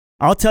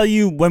I'll tell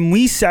you, when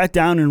we sat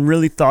down and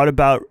really thought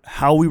about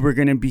how we were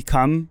going to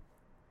become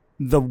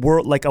the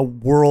world, like a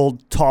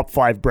world top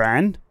 5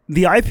 brand,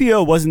 the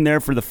IPO wasn't there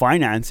for the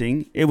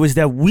financing. It was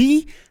that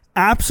we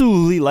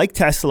absolutely, like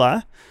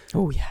Tesla.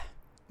 Oh, yeah.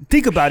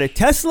 Think about it.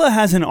 Tesla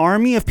has an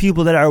army of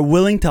people that are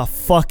willing to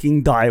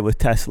fucking die with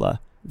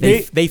Tesla.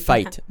 They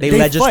fight. They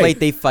legislate. Fight.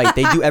 They fight.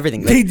 They do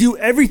everything. They do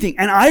everything.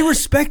 And I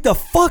respect the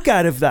fuck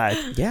out of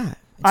that. Yeah.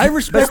 I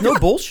respect. That's no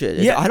bullshit.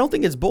 Yeah. I don't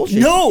think it's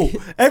bullshit. No.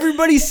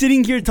 Everybody's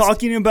sitting here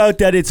talking about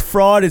that it's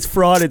fraud, it's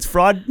fraud, it's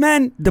fraud.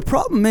 Man, the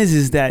problem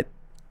is that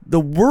the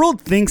world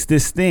thinks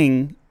this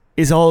thing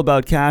is all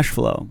about cash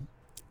flow.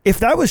 If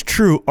that was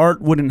true, art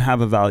wouldn't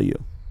have a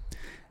value.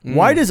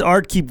 Why does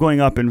art keep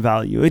going up in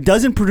value? It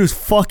doesn't produce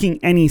fucking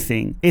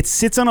anything. It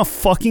sits on a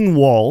fucking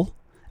wall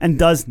and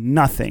does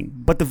nothing,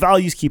 but the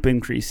values keep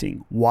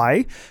increasing.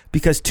 Why?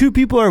 Because two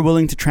people are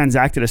willing to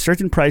transact at a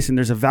certain price, and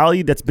there's a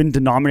value that's been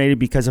denominated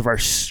because of our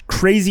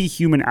crazy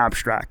human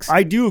abstracts.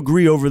 I do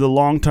agree over the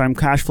long term,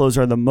 cash flows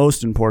are the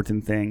most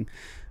important thing.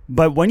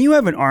 But when you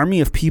have an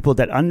army of people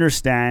that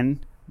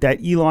understand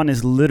that Elon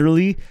is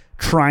literally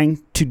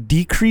trying to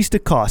decrease the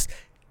cost,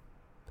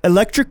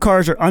 electric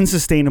cars are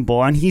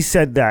unsustainable, and he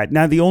said that.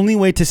 Now, the only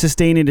way to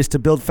sustain it is to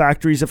build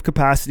factories of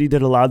capacity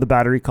that allow the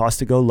battery cost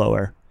to go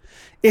lower.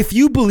 If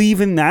you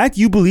believe in that,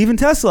 you believe in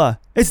Tesla.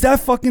 It's that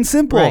fucking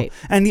simple. Right.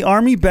 And the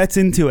army bets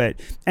into it.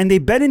 And they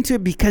bet into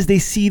it because they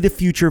see the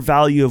future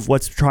value of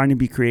what's trying to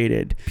be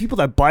created. People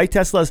that buy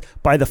Teslas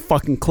buy the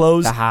fucking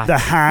clothes, the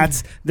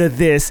hats,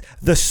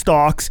 the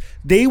stocks.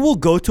 They will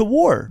go to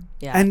war.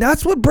 Yeah. And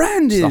that's what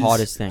brand is. It's the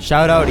hottest thing.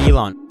 Shout out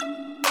Elon.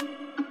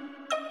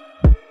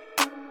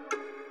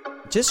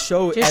 Just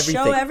show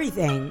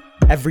everything.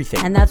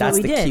 Everything. And that's what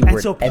we the did. keyword,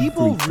 And so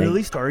people everything.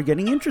 really started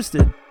getting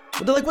interested.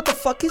 They're like, what the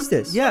fuck is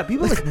this? Yeah,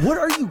 people are like, what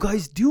are you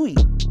guys doing?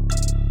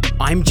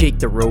 I'm Jake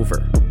the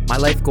Rover. My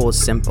life goal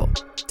is simple.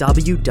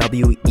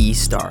 WWE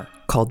star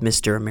called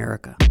Mr.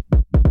 America.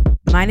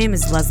 My name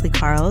is Leslie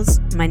Carls.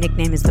 My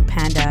nickname is the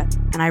Panda,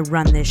 and I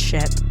run this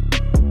ship.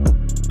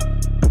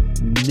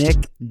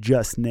 Nick,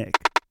 just Nick.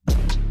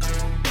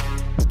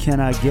 Can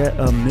I get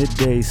a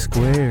midday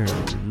squares?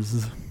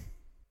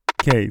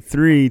 Okay,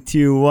 3,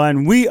 2,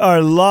 1. We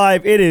are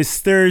live. It is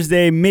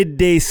Thursday,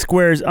 Midday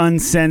Squares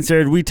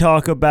Uncensored. We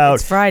talk about...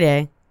 It's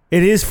Friday.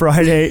 It is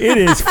Friday. It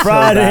is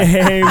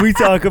Friday. We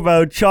talk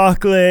about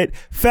chocolate,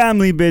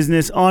 family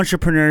business,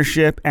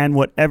 entrepreneurship, and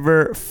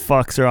whatever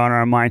fucks are on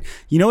our mind.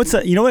 You know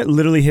what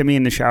literally hit me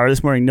in the shower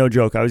this morning? No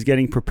joke. I was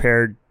getting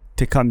prepared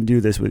to come do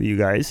this with you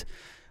guys.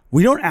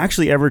 We don't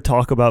actually ever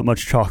talk about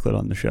much chocolate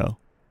on the show.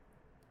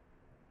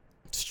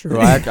 It's true.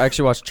 I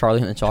actually watched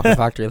Charlie and the Chocolate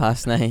Factory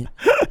last night.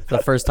 The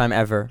first time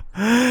ever.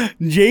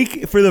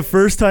 Jake, for the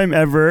first time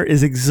ever,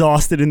 is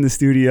exhausted in the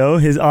studio.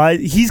 His eyes,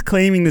 he's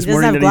claiming this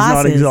morning that he's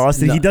not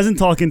exhausted. No. He doesn't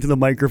talk into the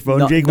microphone.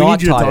 No, Jake, we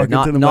need you to talk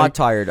into the mic. Not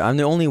tired. I'm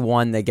the only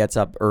one that gets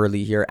up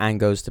early here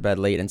and goes to bed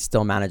late and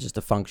still manages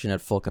to function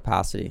at full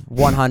capacity.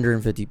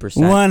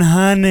 150%.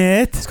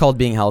 100. It's called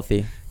being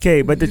healthy.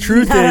 Okay, but the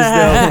truth is, though... You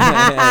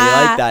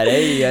like that, eh?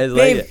 You guys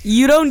Babe, like it?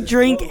 you don't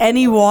drink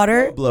any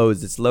water. Low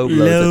blows. It's low blows.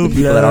 That's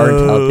the people that aren't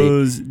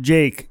healthy.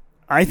 Jake,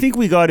 I think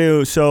we got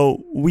to...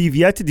 So, we've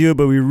yet to do it,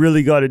 but we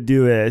really got to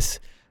do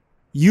this.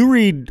 You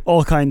read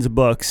all kinds of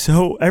books.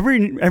 So,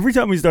 every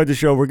time we start the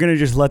show, we're going to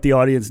just let the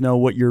audience know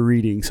what you're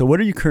reading. So, what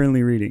are you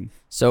currently reading?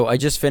 So, I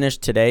just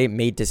finished today,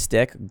 Made to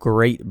Stick.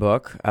 Great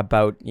book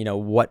about,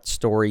 what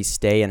stories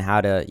stay and how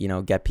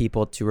to, get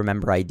people to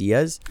remember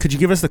ideas. Coles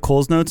give us the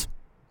Coles notes?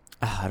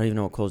 I don't even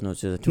know what Coles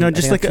Notes is. No,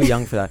 just like I'm too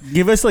young for that.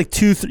 Give us like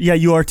yeah,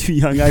 you are too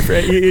young.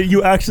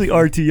 You actually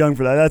are too young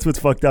for that. That's what's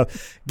fucked up.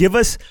 Give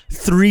us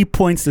 3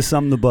 points to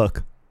sum the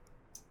book.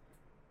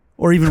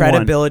 Or even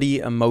credibility,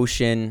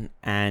 emotion,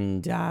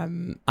 and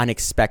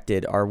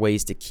unexpected are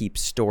ways to keep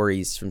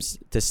stories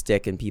to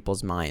stick in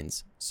people's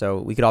minds.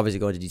 So we could obviously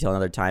go into detail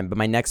another time. But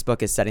my next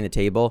book is Setting the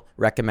Table,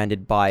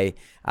 recommended by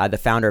the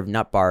founder of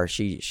Nut Bar.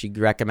 She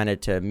recommended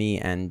it to me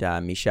and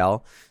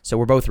Michelle. So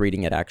we're both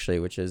reading it, actually,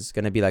 which is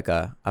going to be like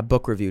a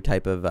book review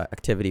type of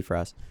activity for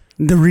us.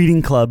 The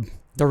Reading Club.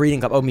 The Reading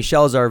Club. Oh,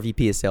 Michelle's our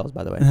VP of sales,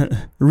 by the way.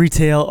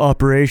 Retail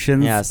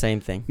operations. Yeah,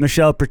 same thing.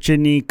 Michelle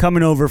Perchini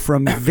coming over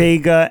from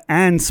Vega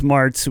and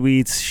Smart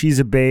Suites. She's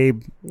a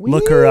babe.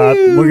 Look her up.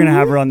 We're going to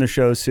have her on the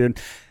show soon.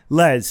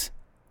 Les.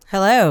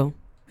 Hello.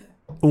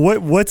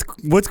 What's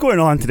going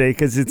on today?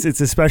 Because it's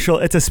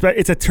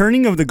a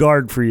turning of the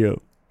guard for you.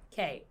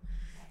 Okay.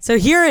 So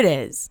here it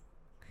is.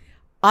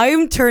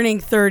 I'm turning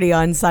 30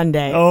 on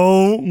Sunday.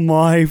 Oh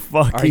my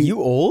fucking... Are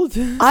you old?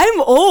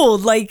 I'm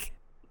old.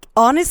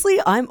 Honestly,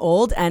 I'm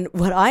old, and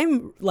what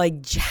I'm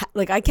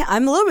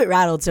I'm a little bit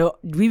rattled. So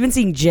we've been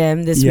seeing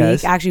Jim this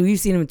week. Actually, we've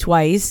seen him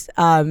twice.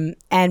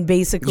 And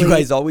basically, you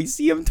guys always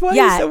see him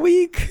twice a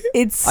week.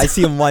 I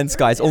see him once,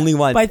 guys, only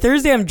once. By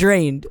Thursday, I'm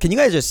drained. Can you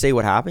guys just say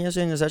what happened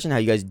yesterday in the session? How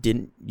you guys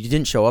didn't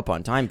show up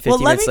on time?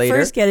 15 minutes later. Let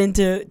me first get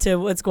into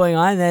what's going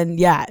on. Then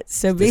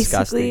so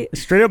basically,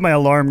 straight up, my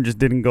alarm just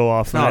didn't go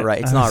off. It's not right.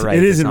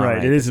 It isn't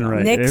right. It isn't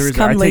right. Nick's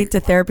come late to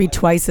therapy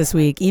twice this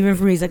week. Even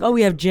for me, he's like, "Oh,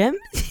 we have Jim."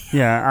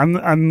 Yeah,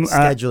 I'm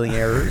Scheduling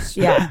errors.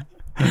 Yeah.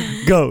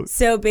 Go.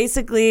 So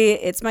basically,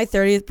 it's my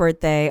 30th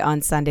birthday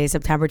on Sunday,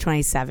 September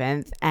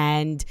 27th,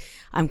 and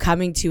I'm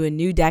coming to a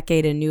new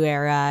decade, a new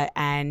era,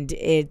 and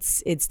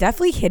it's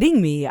definitely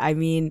hitting me. I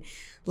mean,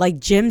 like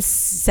Jim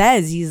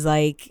says, he's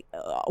like,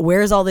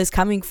 where's all this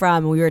coming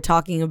from? We were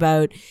talking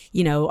about,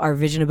 our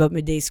vision about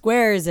Midday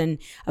Squares and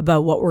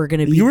about what we're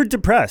going to be. You were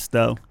depressed,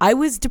 though. I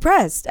was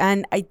depressed,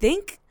 and I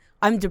think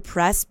I'm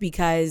depressed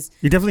because...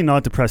 You're definitely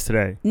not depressed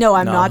today. No,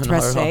 I'm No, not not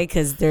depressed at all. today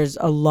because there's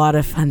a lot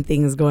of fun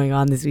things going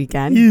on this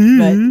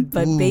weekend.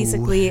 But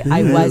basically,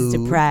 I was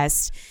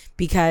depressed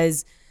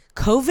because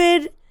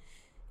COVID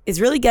is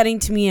really getting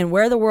to me and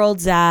where the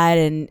world's at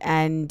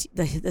and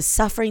the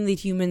suffering that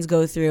humans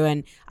go through.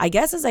 And I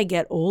guess as I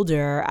get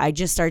older, I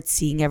just start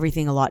seeing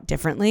everything a lot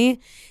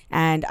differently.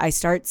 And I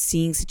start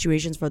seeing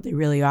situations for what they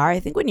really are. I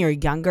think when you're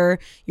younger,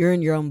 you're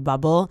in your own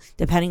bubble,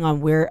 depending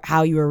on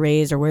how you were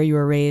raised or where you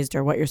were raised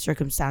or what your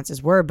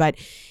circumstances were. But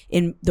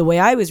in the way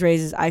I was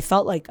raised, I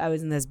felt like I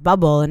was in this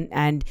bubble.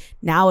 And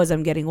now as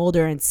I'm getting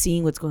older and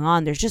seeing what's going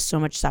on, there's just so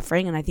much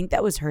suffering. And I think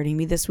that was hurting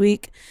me this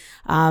week.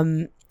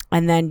 And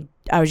then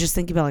I was just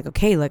thinking about like,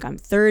 okay, like I'm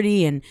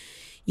 30 and,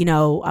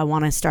 I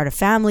want to start a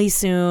family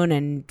soon.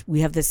 And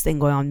we have this thing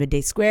going on Midday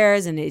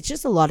Squares and it's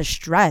just a lot of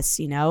stress,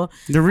 The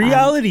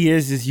reality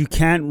is you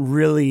can't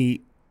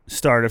really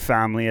start a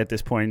family at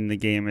this point in the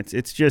game.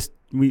 It's just,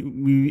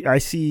 I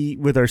see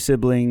with our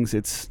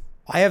siblings,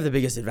 I have the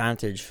biggest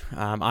advantage.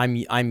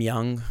 I'm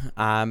young.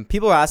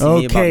 People are asking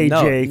me about... Okay,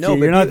 Jake,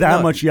 you're not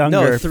that much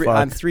younger. No,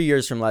 I'm 3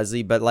 years from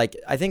Leslie, but like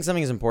I think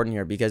something is important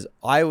here because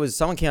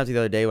someone came up to me the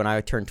other day when I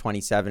turned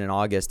 27 in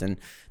August, and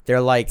they're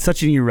like...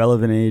 Such an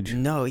irrelevant age.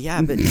 No,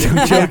 yeah, but...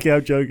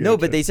 I'm joking. No,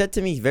 but they said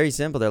to me very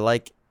simple. They're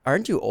like,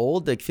 aren't you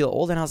old? Like, feel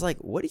old? And I was like,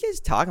 what are you guys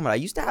talking about? I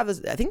used to have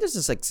this... I think there's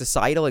this like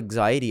societal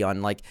anxiety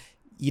on like...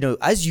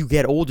 as you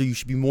get older, you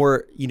should be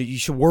more, you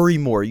should worry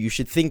more. You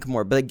should think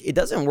more. But like, it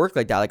doesn't work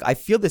like that. Like, I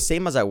feel the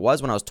same as I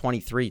was when I was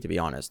 23, to be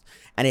honest.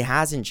 And it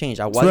hasn't changed.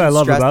 That's what I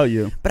love about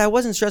you. But I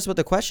wasn't stressed with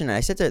the question.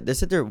 And they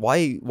said there,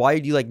 why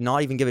do you like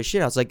not even give a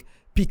shit? I was like,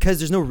 because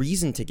there's no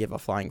reason to give a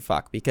flying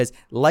fuck. Because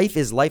life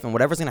is life and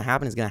whatever's going to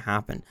happen is going to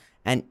happen.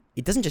 And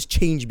it doesn't just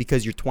change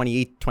because you're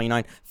 28,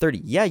 29,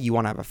 30. Yeah, you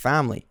want to have a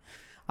family.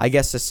 I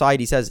guess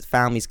society says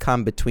families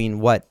come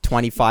between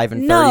 25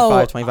 and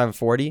 35, 25 and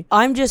 40.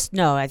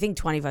 I think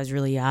 25 is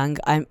really young.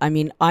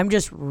 I'm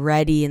just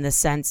ready in the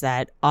sense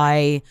that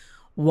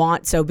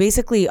so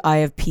basically I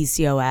have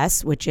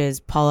PCOS, which is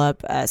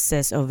polyp,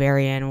 cyst,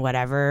 ovarian,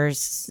 whatever,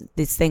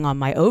 this thing on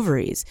my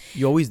ovaries.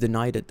 You always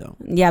denied it though.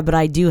 Yeah, but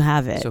I do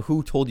have it. So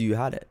who told you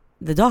had it?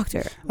 The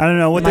doctor. I don't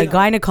know what my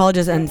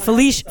gynecologist and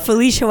Felicia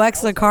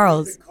Wexler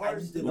Carls.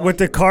 With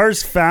the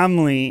Cars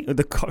family, with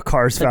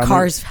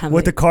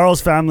the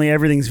Carls family,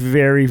 everything's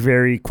very,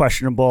 very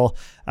questionable.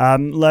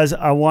 Les,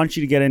 I want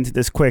you to get into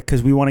this quick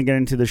because we want to get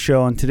into the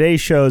show. And today's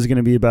show is going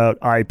to be about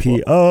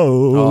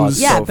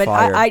IPOs. Yeah, so but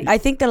I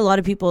think that a lot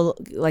of people,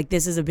 like,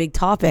 this is a big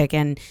topic.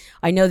 And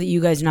I know that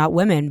you guys are not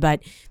women,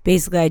 but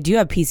basically I do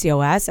have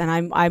PCOS.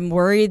 And I'm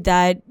worried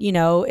that,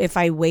 if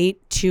I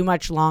wait too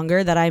much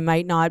longer, that I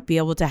might not be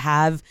able to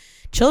have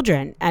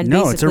children. And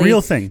no, it's a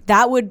real thing.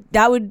 That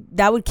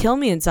would kill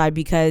me inside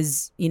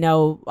because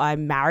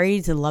I'm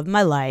married to the love of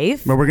my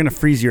life. But we're gonna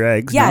freeze your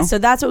eggs. Yeah, no? So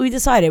that's what we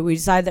decided. We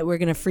decided that we're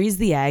gonna freeze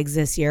the eggs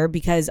this year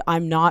because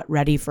I'm not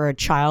ready for a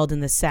child in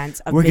the sense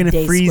of we're Midday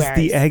gonna freeze Squares.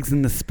 the eggs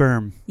and the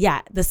sperm.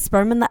 Yeah, the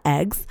sperm and the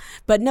eggs.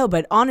 But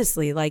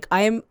honestly, like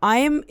I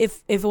am.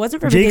 If it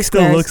wasn't for Jake Midday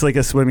still Squares, looks like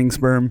a swimming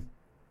sperm.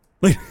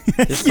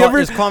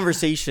 This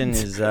conversation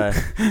is.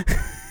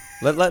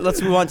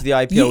 Let's move on to the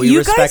IPO. We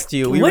respect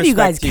you. What do you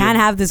guys can't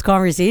have this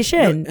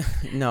conversation?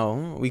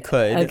 No, we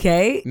could.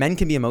 Okay. Men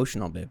can be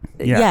emotional, babe.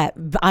 Yeah,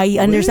 I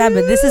understand,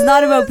 but this is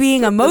not about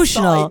being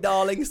emotional.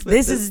 Darling,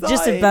 this is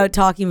just about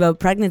talking about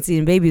pregnancy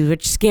and babies,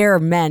 which scare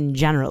men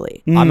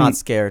generally. I'm not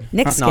scared.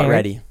 Nick's not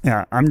ready.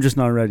 Yeah, I'm just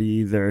not ready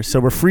either. So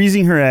we're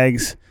freezing her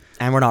eggs.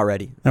 And we're not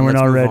ready.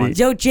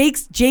 Joe,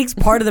 Jake's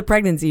part of the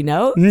pregnancy,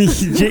 no?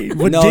 Jake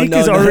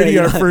is already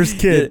our first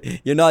kid.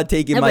 You're not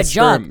taking my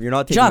sperm. You're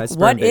not taking my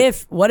sperm.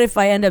 What if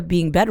I end up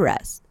being bed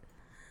rest?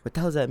 What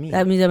the hell does that mean?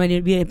 That means I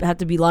might have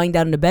to be lying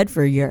down in a bed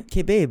for a year.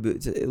 Okay, babe,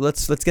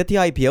 let's get the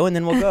IPO and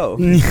then we'll go.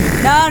 No,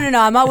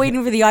 I'm not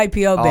waiting for the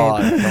IPO,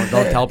 babe.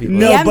 Don't tell people.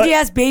 The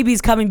MGS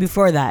baby's coming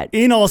before that.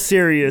 In all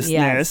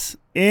seriousness,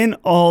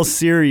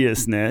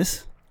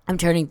 I'm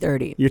turning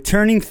 30. You're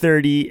turning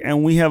 30,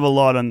 and we have a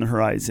lot on the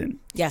horizon.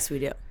 Yes, we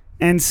do.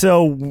 And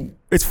so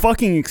it's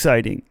fucking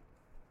exciting.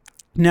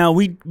 Now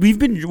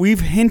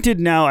we've hinted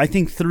now, I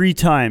think 3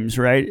 times,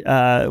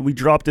 right? We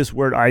dropped this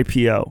word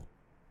IPO.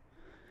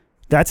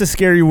 That's a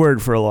scary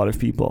word for a lot of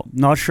people.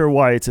 Not sure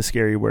why it's a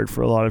scary word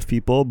for a lot of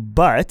people,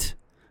 but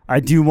I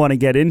do want to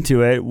get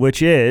into it,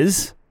 which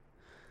is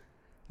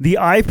the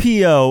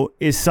IPO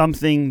is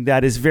something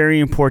that is very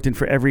important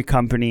for every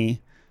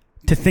company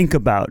to think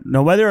about.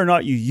 Now, whether or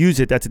not you use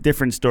it, that's a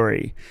different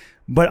story.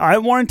 But I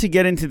wanted to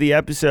get into the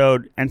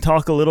episode and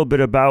talk a little bit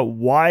about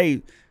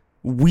why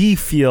we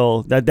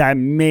feel that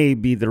may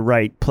be the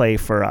right play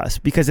for us.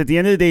 Because at the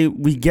end of the day,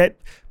 we get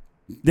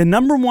the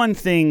number one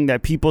thing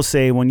that people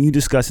say when you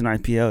discuss an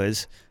IPO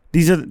is,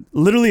 these are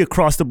literally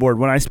across the board.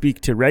 When I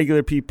speak to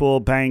regular people,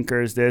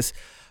 bankers,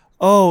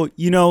 why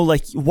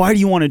do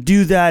you want to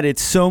do that?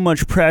 It's so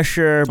much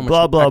pressure,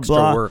 blah, blah,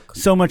 blah. Work.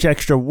 So much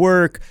extra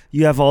work.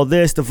 You have all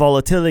this, the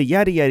volatility,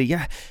 yada, yada,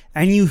 yada.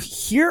 And you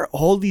hear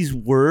all these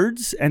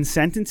words and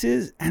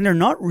sentences, and they're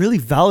not really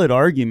valid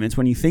arguments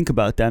when you think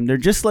about them. They're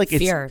just like,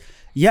 fear.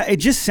 It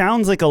just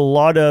sounds like a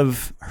lot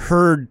of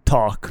herd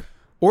talk.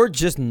 Or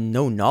just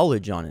no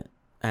knowledge on it.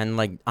 And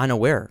like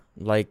unaware,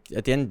 like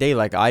at the end of the day,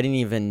 like I didn't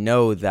even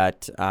know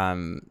that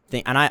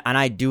thing. And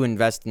I do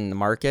invest in the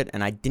market,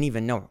 and I didn't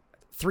even know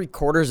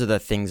 3/4 of the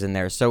things in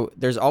there. So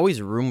there's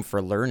always room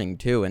for learning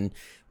too. And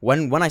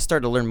when I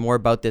started to learn more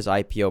about this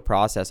IPO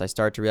process, I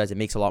started to realize it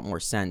makes a lot more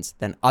sense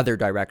than other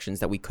directions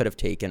that we could have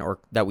taken or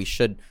that we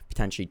should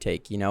potentially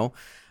take. You know,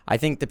 I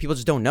think that people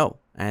just don't know,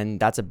 and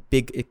that's a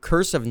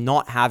curse of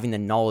not having the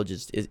knowledge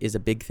is a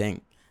big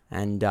thing.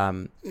 And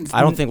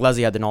I don't think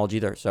Leslie had the knowledge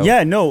either. So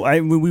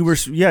we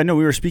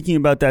were speaking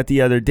about that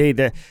the other day.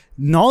 The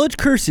knowledge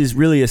curse is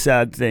really a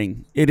sad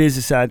thing. It is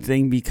a sad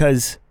thing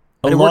because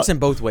it works in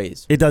both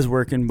ways. It does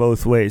work in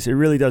both ways. It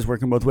really does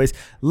work in both ways.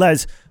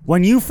 Les,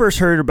 when you first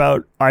heard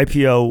about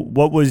IPO,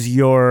 what was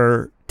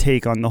your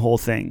take on the whole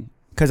thing?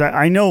 Because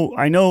I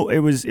know it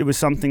was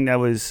something that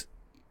was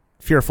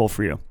fearful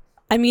for you.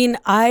 I mean,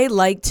 I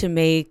like to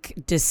make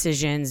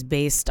decisions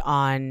based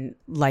on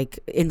like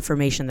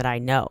information that I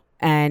know.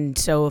 And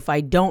so if I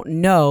don't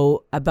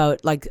know about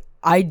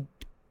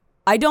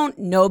I don't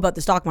know about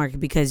the stock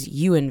market because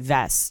you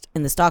invest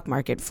in the stock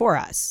market for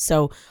us.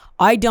 So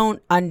I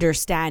don't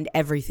understand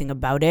everything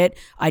about it.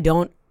 I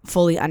don't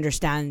fully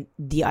understand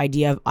the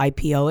idea of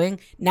IPOing.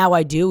 Now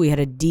I do. We had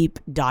a deep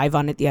dive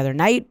on it the other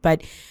night,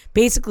 but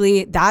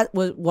basically that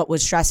was what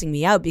was stressing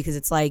me out, because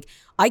it's like,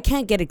 I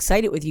can't get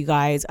excited with you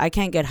guys. I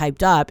can't get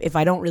hyped up if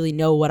I don't really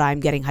know what I'm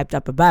getting hyped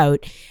up about.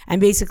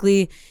 And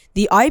basically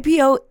the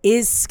IPO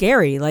is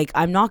scary. Like,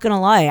 I'm not going to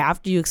lie.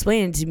 After you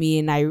explain it to me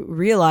and I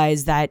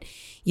realized that,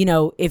 you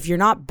know, if you're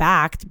not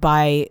backed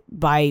by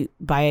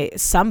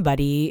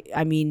somebody,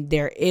 I mean,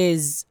 there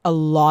is a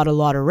lot of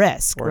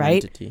risk, or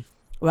right?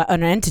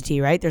 An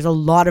entity, right? There's a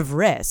lot of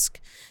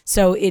risk.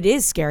 So it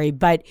is scary,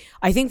 but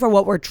I think for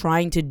what we're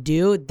trying to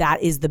do,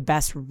 that is the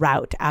best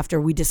route. After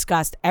we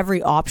discussed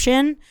every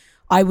option,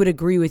 I would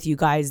agree with you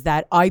guys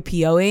that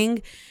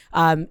IPOing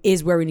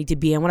is where we need to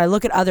be. And when I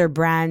look at other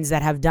brands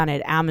that have done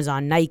it,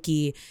 Amazon,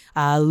 Nike,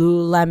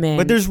 Lululemon.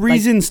 But there's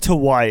reasons to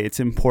why it's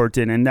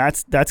important. And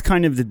that's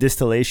kind of the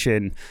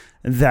distillation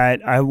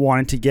that I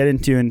wanted to get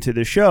into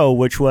the show,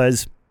 which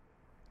was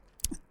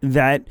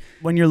that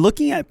when you're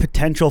looking at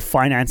potential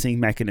financing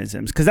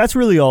mechanisms, because that's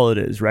really all it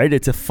is, right?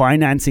 It's a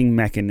financing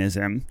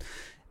mechanism,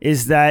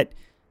 is that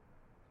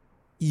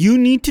you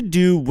need to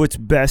do what's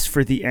best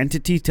for the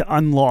entity to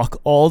unlock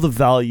all the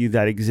value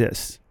that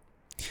exists.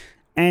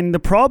 And the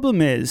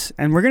problem is,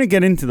 and we're going to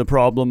get into the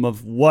problem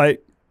of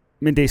what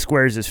Midday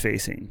Squares is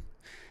facing.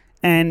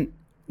 And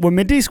what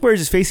Midday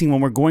Squares is facing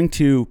when we're going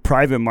to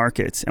private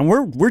markets, and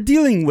we're not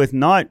dealing with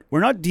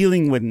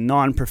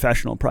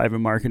non-professional private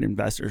market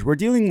investors. We're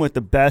dealing with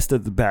the best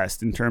of the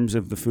best in terms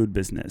of the food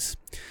business.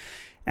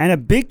 And a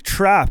big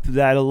trap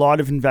that a lot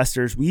of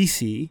investors we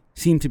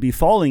seem to be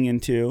falling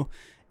into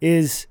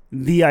is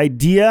the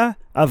idea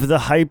of the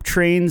hype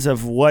trains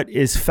of what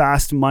is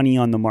fast money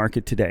on the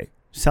market today,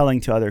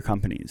 selling to other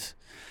companies.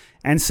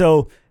 And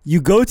so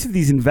you go to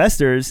these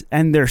investors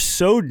and they're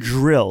so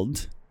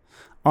drilled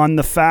on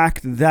the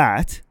fact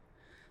that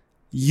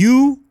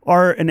you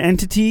are an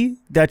entity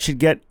that should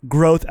get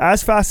growth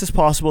as fast as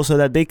possible so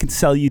that they can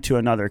sell you to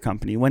another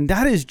company, when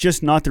that is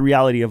just not the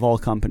reality of all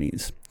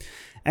companies.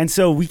 And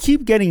so we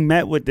keep getting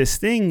met with this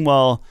thing,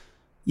 well,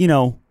 you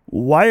know,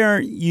 why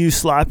aren't you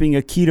slapping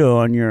a keto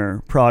on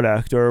your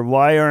product? Or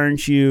why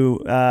aren't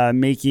you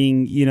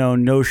making, you know,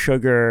 no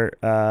sugar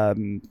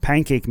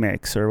pancake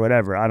mix or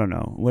whatever? I don't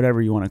know,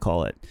 whatever you want to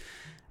call it.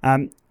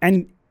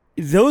 And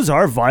those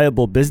are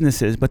viable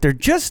businesses, but they're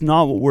just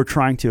not what we're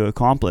trying to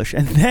accomplish.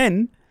 And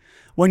then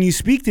when you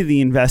speak to the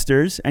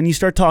investors and you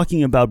start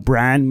talking about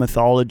brand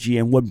mythology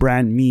and what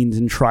brand means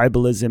and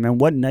tribalism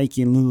and what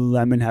Nike and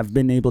Lululemon have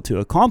been able to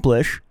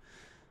accomplish,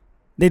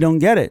 they don't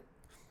get it.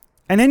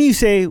 And then you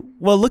say,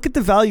 well, look at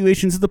the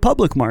valuations of the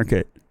public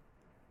market.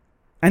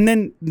 And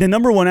then the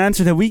number one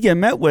answer that we get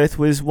met with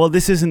was, well,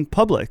 this isn't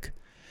public.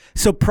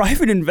 So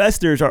private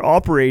investors are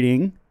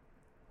operating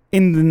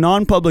in the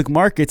non-public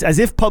markets as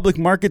if public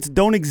markets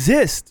don't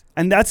exist.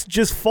 And that's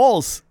just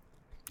false.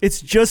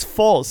 It's just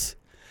false.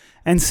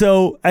 And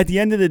so at the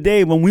end of the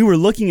day, when we were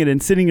looking at it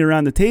and sitting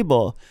around the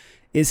table,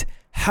 is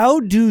how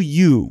do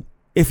you,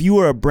 if you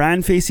are a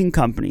brand-facing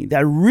company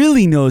that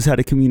really knows how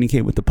to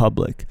communicate with the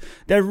public,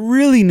 that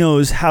really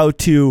knows how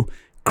to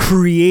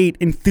create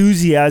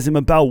enthusiasm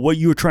about what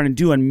you're trying to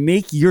do and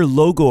make your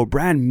logo or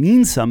brand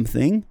mean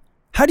something,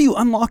 how do you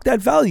unlock that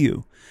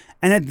value?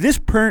 And at this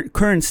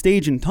current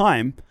stage in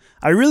time,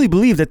 I really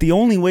believe that the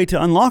only way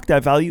to unlock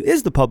that value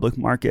is the public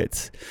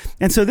markets.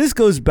 And so this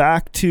goes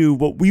back to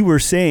what we were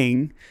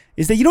saying,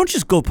 is that you don't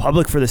just go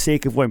public for the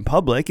sake of going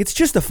public. It's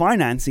just a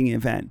financing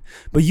event.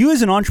 But you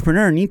as an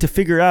entrepreneur need to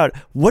figure out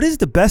what is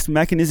the best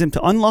mechanism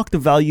to unlock the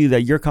value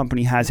that your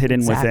company has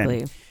hidden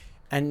within.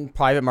 And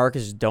private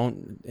markets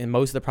and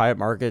most of the private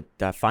market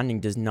funding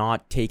does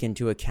not take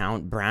into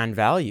account brand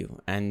value.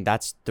 And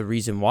that's the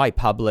reason why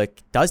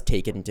public does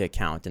take it into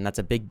account. And that's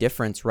a big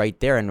difference right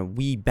there. And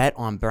we bet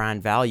on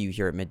brand value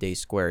here at Midday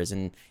Squares.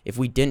 And if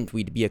we didn't,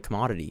 we'd be a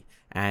commodity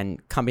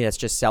and company that's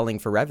just selling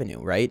for revenue,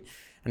 right?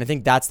 And I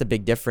think that's the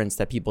big difference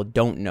that people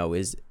don't know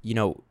is,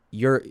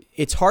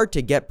 it's hard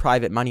to get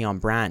private money on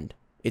brand.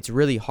 It's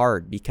really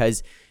hard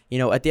because,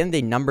 at the end of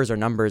the day, numbers are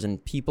numbers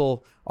and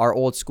people are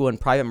old school in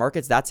private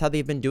markets. That's how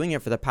they've been doing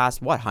it for the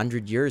past,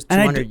 100 years,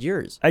 200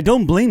 years. I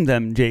don't blame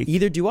them, Jake.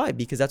 Either do I,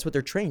 because that's what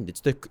they're trained.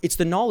 It's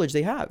the knowledge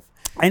they have.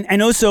 And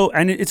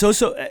it's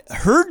also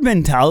herd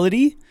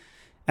mentality.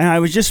 And I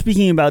was just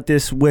speaking about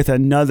this with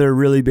another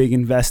really big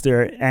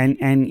investor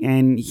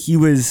and he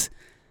was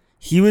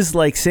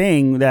like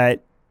saying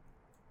that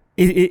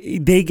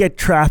they get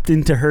trapped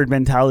into herd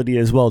mentality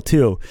as well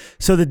too.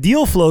 So the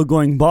deal flow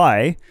going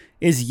by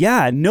is,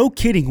 no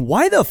kidding.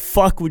 Why the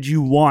fuck would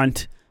you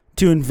want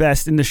to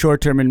invest in the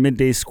short term in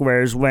Midday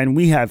Squares when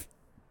we have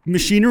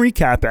machinery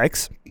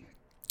capex?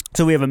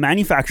 So we have a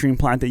manufacturing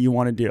plant that you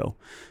want to do.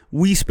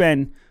 We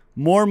spend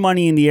more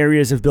money in the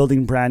areas of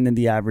building brand than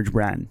the average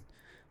brand.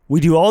 We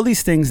do all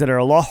these things that are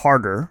a lot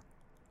harder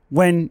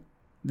when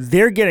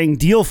they're getting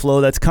deal flow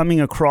that's coming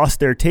across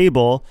their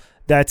table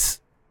that's,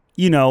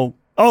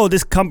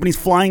 this company's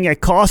flying at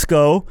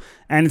Costco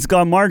and it's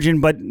got margin,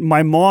 but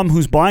my mom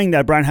who's buying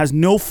that brand has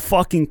no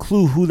fucking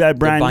clue who that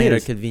brand is. They're buying it out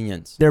of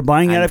convenience. They're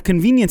buying out of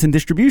convenience and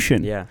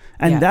distribution. Yeah.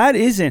 And that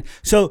isn't.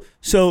 So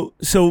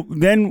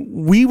then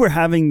we were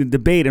having the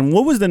debate. And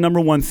what was the number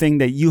one thing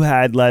that you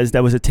had, Les,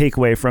 that was a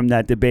takeaway from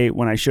that debate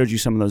when I showed you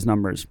some of those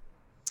numbers?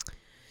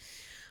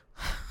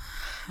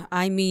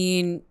 I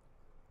mean,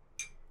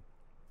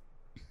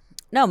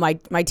 no, my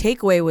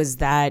takeaway was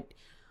that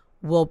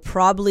will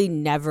probably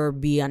never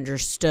be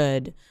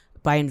understood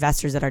by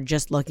investors that are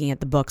just looking at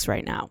the books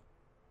right now.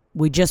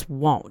 We just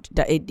won't.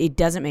 It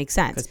doesn't make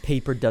sense. Because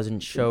paper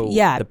doesn't show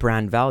the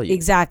brand value.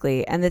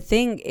 Exactly. And the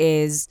thing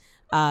is,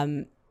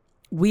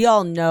 we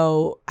all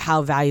know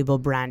how valuable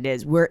brand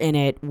is. We're in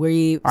it.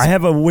 I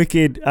have a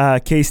wicked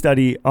case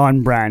study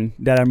on brand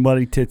that I'm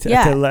willing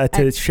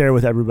to share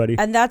with everybody.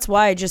 And that's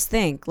why I just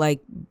think,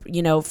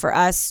 for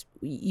us,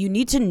 you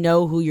need to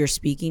know who you're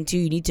speaking to.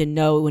 You need to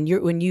know when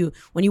you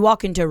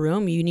walk into a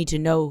room, you need to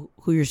know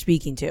who you're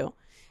speaking to.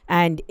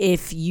 And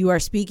if you are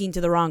speaking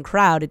to the wrong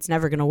crowd, it's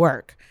never going to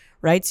work,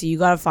 right? So you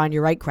got to find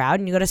your right crowd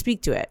and you got to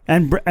speak to it.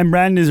 And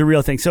brand is a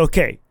real thing. So,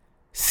 okay,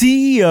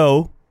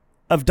 CEO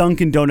of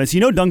Dunkin' Donuts.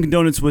 Dunkin'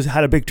 Donuts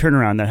had a big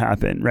turnaround that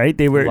happened, right?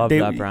 Love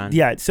that brand.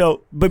 Yeah.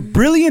 So, but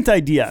brilliant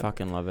idea.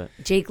 Fucking love it.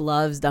 Jake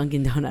loves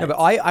Dunkin' Donuts. Yeah, but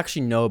I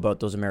actually know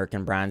about those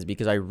American brands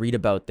because I read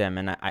about them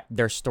and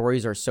their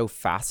stories are so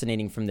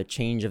fascinating from the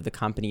change of the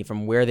company,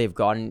 from where they've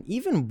gotten.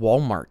 Even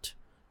Walmart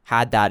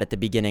had that at the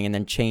beginning and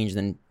then changed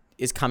and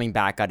is coming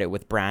back at it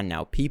with brand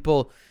now.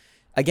 People,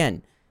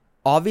 again,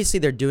 obviously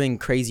they're doing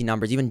crazy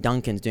numbers. Even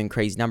Dunkin's doing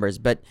crazy numbers,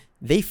 but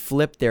they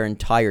flipped their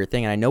entire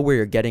thing. And I know where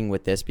you're getting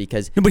with this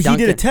because but Dunkin', he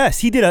did a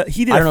test. He did a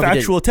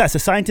factual test, a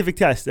scientific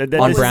test. On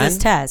brand? This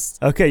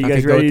test? Okay, you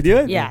guys ready to do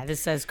it? Yeah, this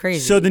says crazy.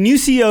 So the new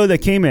CEO that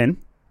came in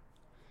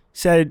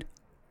said,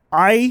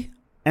 I'm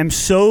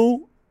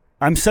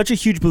such a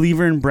huge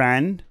believer in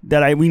brand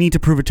that we need to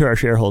prove it to our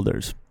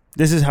shareholders.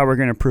 This is how we're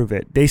going to prove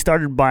it. They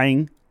started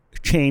buying a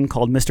chain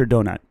called Mr.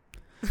 Donut.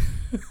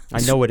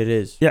 I know what it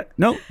is. Yeah,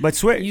 no, but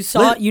swear.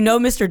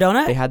 Mr.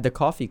 Donut? They had the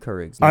coffee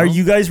Keurigs. No? Are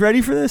you guys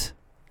ready for this?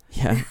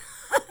 Yeah.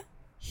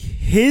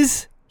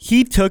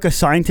 He took a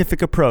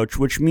scientific approach,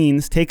 which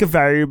means take a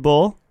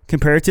variable,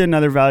 compare it to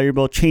another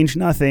variable, change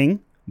nothing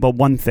but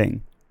one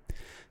thing.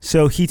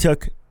 So he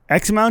took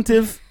X amount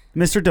of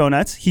Mr.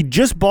 Donuts. He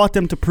just bought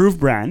them to prove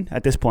brand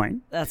at this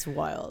point. That's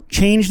wild.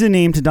 Changed the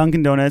name to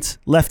Dunkin' Donuts,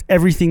 left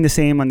everything the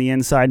same on the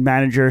inside,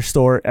 manager,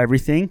 store,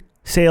 everything.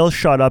 Sales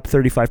shot up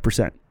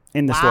 35%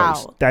 in the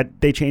stores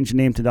that they changed the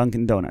name to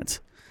Dunkin' Donuts.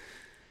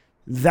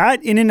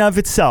 That in and of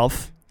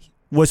itself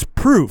was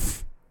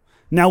proof.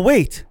 Now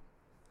wait,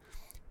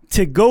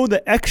 to go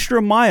the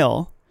extra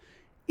mile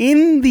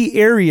in the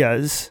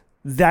areas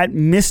that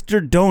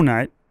Mr.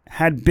 Donut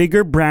had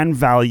bigger brand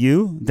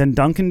value than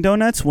Dunkin'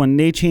 Donuts, when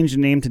they changed the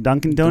name to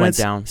Dunkin'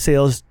 Donuts,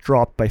 sales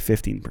dropped by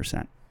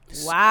 15%.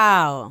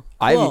 Wow.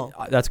 Cool.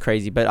 That's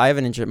crazy, but I have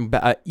an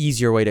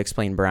easier way to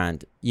explain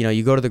brand.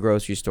 You go to the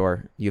grocery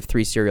store, you have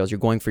 3 cereals,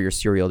 you're going for your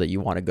cereal that you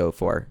want to go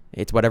for.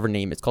 It's whatever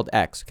name, it's called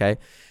X, okay?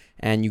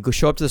 And you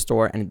show up to the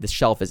store and the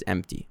shelf is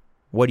empty.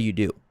 What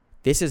do?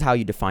 This is how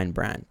you define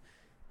brand.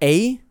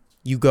 A,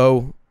 you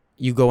go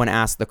and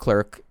ask the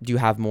clerk, do you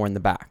have more in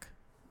the back?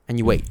 And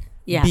you wait.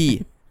 Yeah.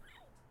 B,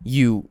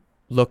 you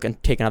look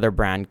and take another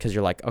brand because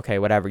you're like, okay,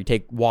 whatever. You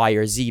take Y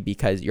or Z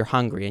because you're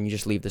hungry and you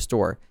just leave the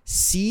store.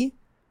 C,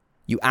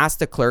 You ask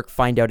the clerk,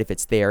 find out if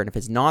it's there, and if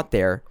it's not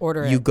there,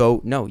 you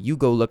go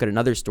look at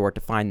another store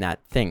to find that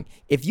thing.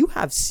 If you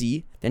have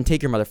C, then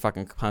take your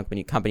motherfucking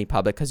company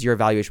public, because your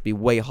valuation should be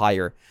way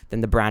higher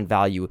than the brand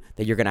value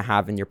that you're gonna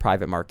have in your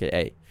private market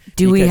A.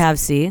 Do we have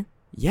C?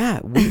 Yeah,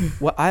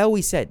 what I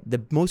always said,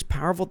 the most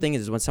powerful thing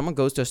is when someone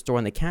goes to a store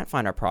and they can't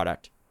find our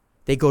product,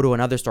 they go to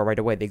another store right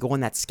away. They go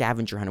on that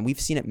scavenger hunt. And we've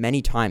seen it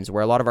many times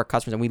where a lot of our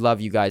customers, and we love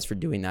you guys for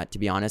doing that, to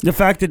be honest. The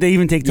fact that they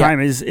even take time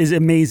is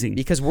amazing.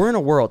 Because we're in a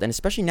world, and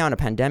especially now in a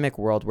pandemic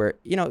world where,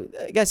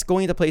 I guess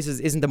going into places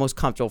isn't the most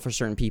comfortable for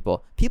certain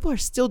people. People are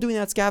still doing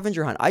that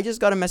scavenger hunt. I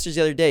just got a message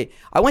the other day.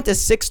 I went to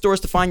 6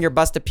 stores to find your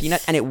Busta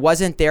Peanut, and it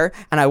wasn't there,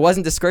 and I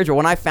wasn't discouraged. But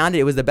when I found it,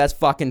 it was the best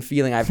fucking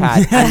feeling I've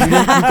had. And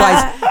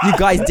you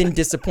guys didn't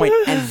disappoint.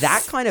 And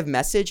that kind of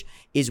message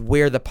is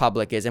where the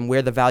public is and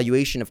where the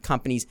valuation of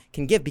companies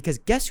can give. Because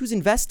guess who's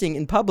investing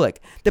in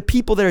public? The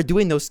people that are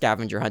doing those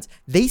scavenger hunts.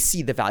 They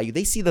see the value.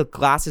 They see the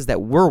glasses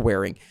that we're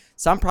wearing.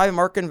 Some private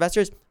market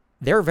investors,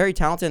 they're very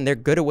talented and they're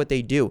good at what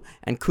they do.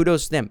 And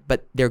kudos to them,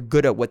 but they're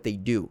good at what they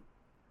do.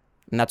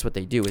 And that's what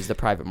they do, is the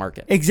private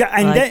market.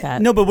 Exactly. And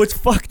that. No, but what's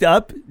fucked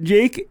up,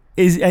 Jake,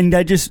 is, and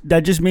that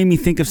just made me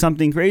think of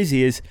something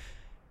crazy, is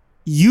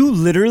you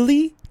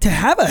literally, to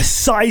have a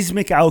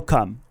seismic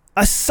outcome,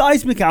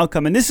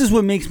 and this is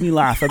what makes me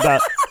laugh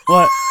about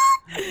what?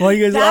 Why are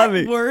you guys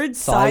laughing? That word,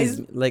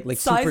 like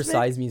super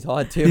size me's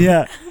hot too.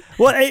 Yeah.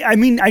 Well, I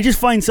mean, I just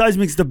find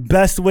seismic's the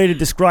best way to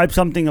describe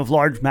something of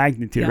large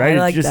magnitude, right? I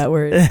like that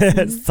word.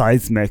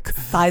 Seismic.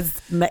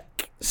 Seismic.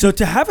 So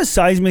to have a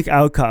seismic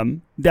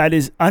outcome that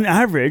is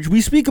unaverage, we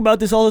speak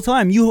about this all the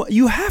time.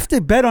 You have to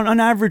bet on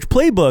unaverage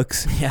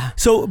playbooks. Yeah.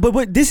 So,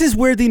 but this is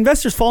where the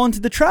investors fall into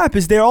the trap,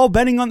 is they're all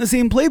betting on the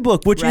same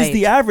playbook, which is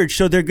the average.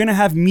 So they're going to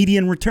have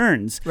median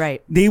returns.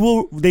 Right. They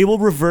will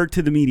revert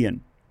to the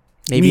median.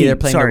 Maybe they're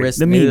playing the risk.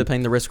 Maybe they're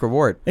playing the risk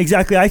reward.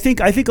 Exactly. I think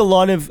a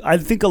lot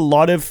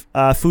of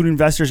food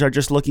investors are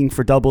just looking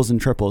for doubles and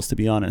triples, to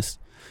be honest.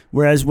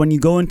 Whereas when you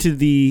go into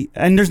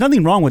and there's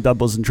nothing wrong with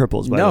doubles and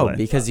triples, by the way. No,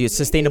 because it's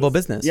sustainable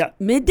business. Yeah.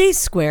 Midday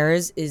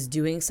Squares is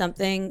doing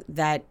something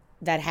that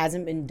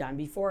hasn't been done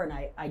before, and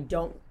I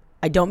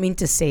don't mean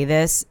to say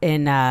this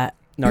in a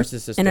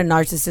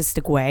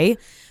narcissistic way,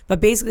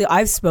 but basically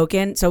I've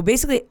spoken. So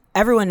basically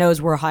everyone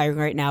knows we're hiring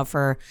right now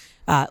for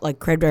like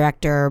creative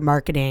director,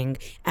 marketing,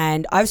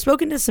 and I've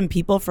spoken to some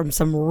people from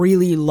some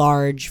really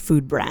large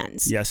food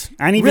brands. Yes,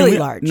 and even really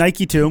large.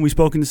 Nike too. And we've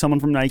spoken to someone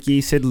from Nike,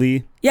 Sid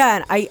Lee. Yeah,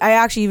 and I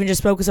actually even just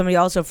spoke with somebody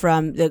also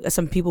from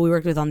some people we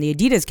worked with on the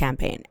Adidas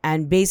campaign,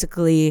 and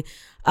basically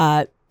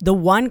the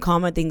one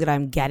common thing that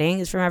I'm getting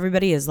is from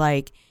everybody is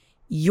like,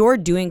 you're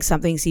doing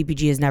something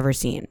CPG has never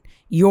seen.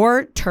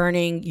 You're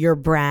turning your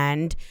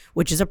brand,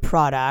 which is a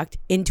product,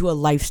 into a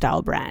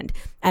lifestyle brand.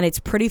 And it's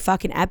pretty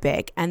fucking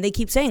epic. And they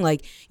keep saying,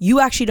 like,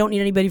 you actually don't need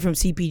anybody from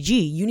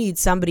CPG. You need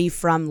somebody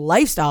from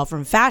lifestyle,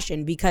 from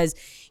fashion, because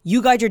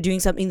you guys are doing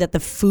something that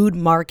the food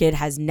market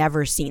has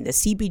never seen. The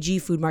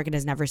CPG food market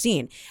has never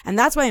seen. And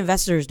that's why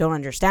investors don't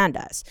understand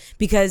us.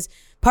 Because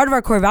part of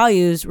our core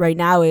values right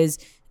now is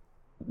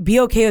be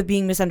okay with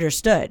being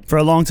misunderstood. For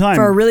a long time.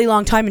 For a really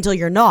long time, until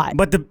you're not.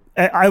 But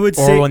I would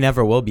say... Or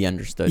never will be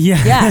understood.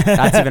 Yeah.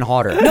 That's even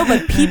harder. No,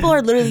 but people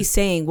are literally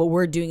saying what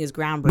we're doing is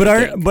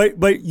groundbreaking.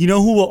 But you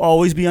know who will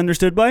always be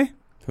understood by?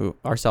 Who?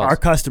 Ourselves. Our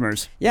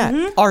customers.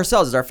 Yeah.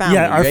 Ourselves is our family.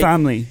 Yeah, our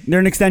family. They're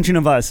an extension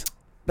of us.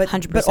 But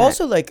 100%. But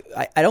also, like,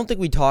 I don't think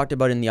we talked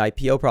about in the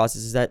IPO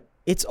process is that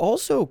it's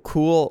also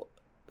cool.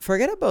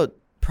 Forget about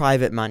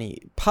private money.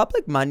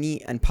 Public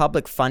money and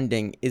public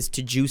funding is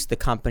to juice the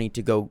company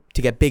to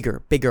get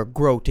bigger,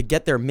 grow, to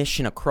get their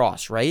mission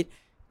across, right?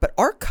 But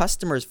our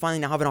customers finally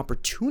now have an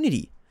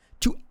opportunity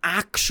to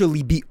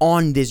actually be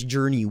on this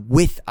journey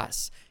with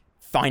us.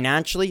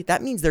 Financially,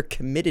 that means they're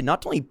committed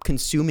not to only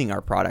consuming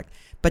our product,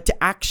 but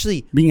to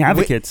actually being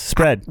advocates,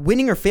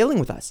 winning or failing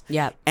with us.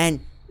 Yeah.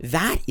 And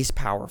that is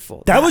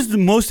powerful. That was the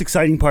most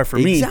exciting part for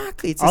me.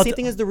 Exactly. It's the same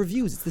thing as the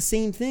reviews. It's the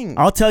same thing.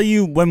 I'll tell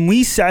you, when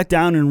we sat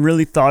down and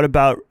really thought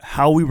about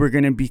how we were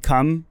going to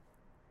become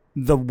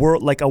the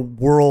world, like a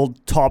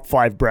world top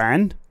 5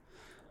 brand,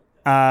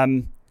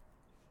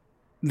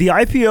 the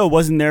IPO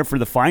wasn't there for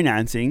the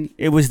financing.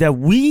 It was that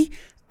we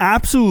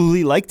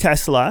absolutely, like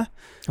Tesla.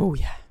 Oh,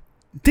 yeah.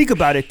 Think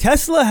about it.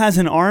 Tesla has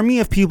an army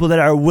of people that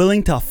are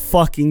willing to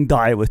fucking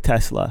die with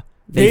Tesla.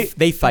 They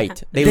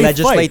fight. They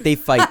legislate. Fight. They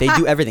fight. They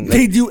do everything.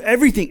 They do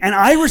everything. And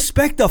I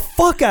respect the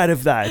fuck out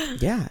of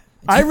that. Yeah.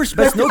 I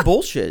respect. That's no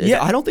bullshit.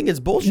 Yeah. I don't think it's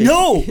bullshit.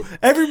 No.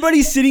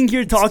 Everybody's sitting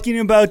here talking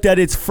about that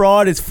it's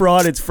fraud.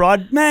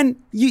 Man,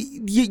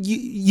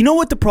 you know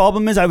what the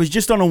problem is? I was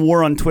just on a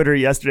war on Twitter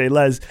yesterday,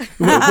 Les.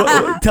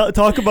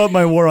 Talk about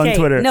my war on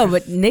Twitter. No,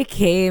 but Nick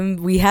came.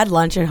 We had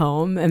lunch at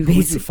home, and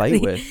basically,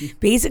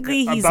 he's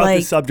about like,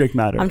 the subject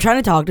matter. I'm trying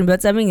to talk to him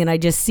about something, and I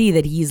just see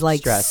that he's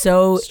like Stress.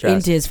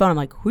 into his phone. I'm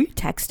like, who are you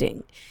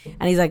texting?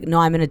 And he's like, no,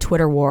 I'm in a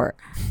Twitter war.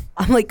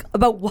 I'm like,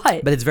 about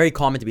what? But it's very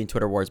common to be in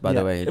Twitter wars, by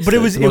the way. But it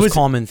was the most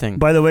common thing.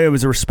 By the way, it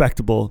was a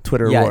respectable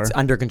Twitter war. It's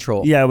under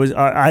control. Yeah, it was.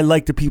 I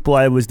like the people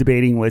I was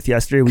debating with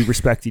yesterday. We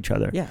respect each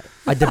other. Yeah,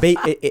 a debate,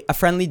 a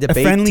friendly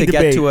debate friendly to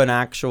debate. get to an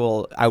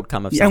actual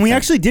outcome of something. And we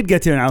actually did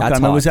get to an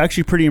outcome. It was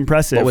actually pretty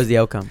impressive. What was the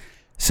outcome?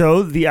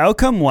 So the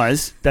outcome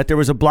was that there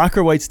was a black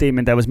or white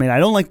statement that was made. I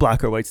don't like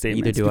black or white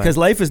statements Neither do because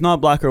I. life is not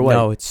black or white.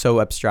 No, it's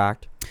so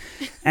abstract.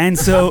 And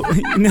so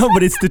no,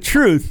 but it's the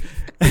truth.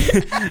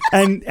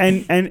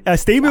 and a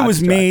statement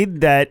was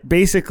made that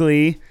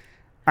basically,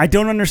 I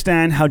don't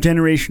understand how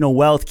generational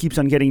wealth keeps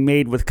on getting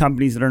made with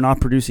companies that are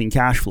not producing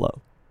cash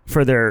flow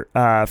for their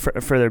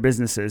for their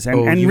businesses.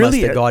 And you really,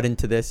 must have got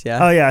into this,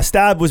 yeah. Oh yeah, a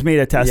stab was made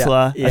at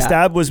Tesla. Yeah. A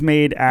stab was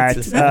made at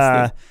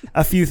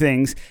a few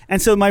things.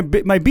 And so my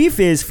beef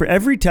is, for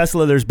every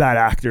Tesla, there's bad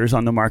actors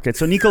on the market.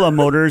 So Nikola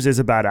Motors is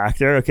a bad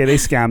actor. Okay, they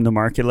scammed the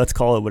market. Let's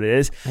call it what it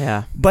is.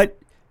 Yeah. But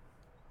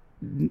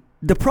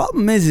the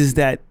problem is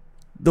that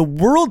the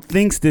world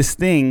thinks this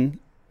thing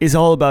is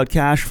all about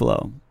cash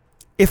flow.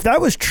 If that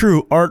was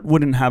true, art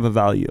wouldn't have a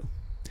value.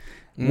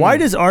 Why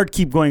does art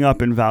keep going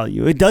up in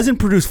value? It doesn't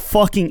produce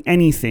fucking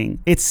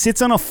anything. It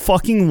sits on a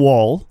fucking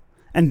wall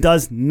and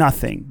does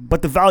nothing,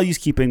 but the values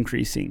keep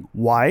increasing.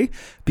 Why?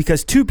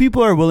 Because two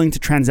people are willing to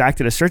transact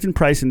at a certain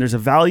price, and there's a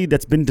value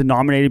that's been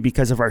denominated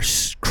because of our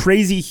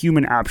crazy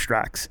human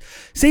abstracts.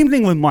 Same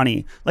thing with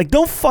money. Like,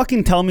 don't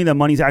fucking tell me that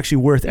money's actually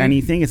worth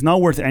anything. It's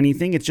not worth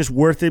anything. It's just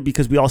worth it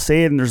because we all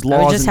say it and there's laws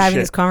and I was just having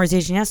shit. this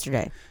conversation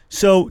yesterday.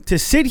 So to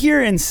sit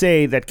here and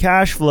say that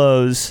cash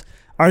flows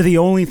are the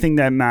only thing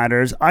that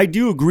matters, I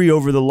do agree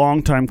over the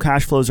long term,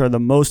 cash flows are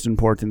the most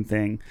important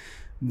thing.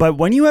 But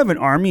when you have an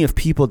army of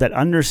people that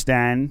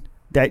understand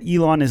that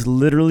Elon is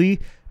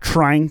literally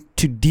trying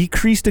to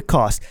decrease the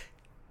cost,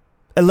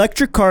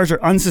 electric cars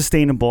are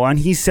unsustainable, and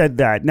he said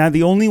that. Now,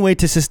 the only way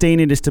to sustain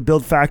it is to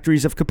build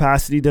factories of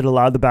capacity that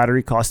allow the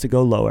battery cost to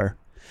go lower.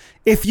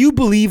 If you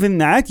believe in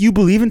that, you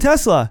believe in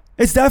Tesla.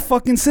 It's that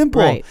fucking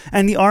simple. Right.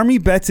 And the army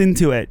bets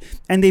into it.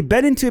 And they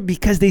bet into it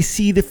because they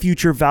see the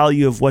future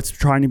value of what's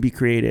trying to be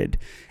created.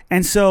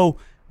 And so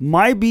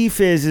my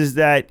beef is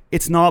that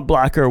it's not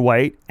black or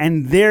white.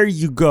 And there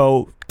you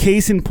go.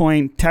 Case in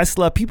point,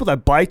 Tesla, people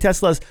that buy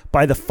Teslas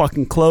buy the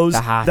fucking clothes,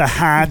 the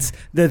hats,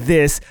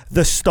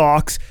 the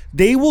stocks.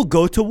 They will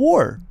go to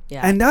war.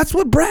 Yeah. And that's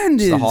what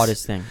brand is. It's the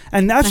hottest thing.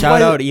 And that's Shout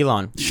why, out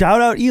Elon.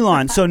 Shout out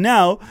Elon. So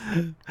now,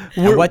 and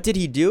what did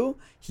he do?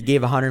 He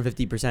gave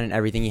 150% in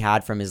everything he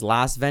had from his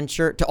last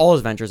venture to all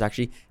his ventures,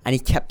 actually, and he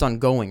kept on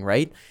going,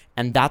 right?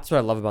 And that's what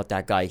I love about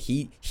that guy.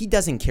 He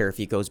doesn't care if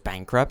he goes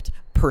bankrupt,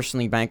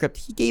 personally bankrupt.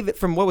 He gave it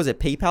from, what was it,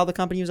 PayPal, the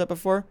company he was at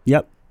before?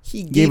 Yep.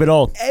 He gave it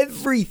all.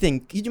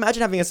 Everything. Could you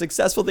imagine having a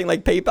successful thing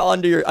like PayPal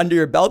under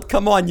your belt?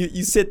 Come on,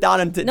 you sit down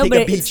and take a beach. No,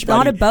 but it's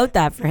not about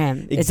that for him.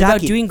 Exactly. It's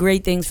about doing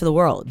great things for the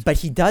world. But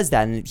he does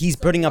that, and he's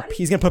going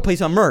to put a place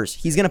on Mars.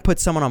 He's going to put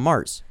someone on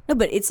Mars. No,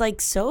 but it's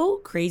like so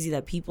crazy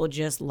that people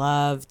just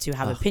love to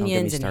have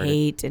opinions and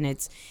hate, and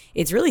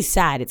it's really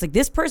sad. It's like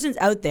this person's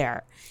out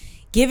there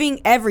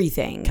giving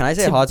everything. Can I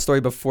say a hot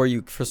story before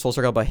you for Soul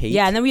Circle about hate?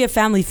 Yeah, and then we have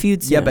Family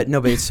Feud soon. Yeah, but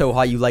it's so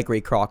hot. You like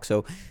Ray Kroc,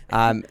 so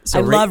I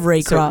love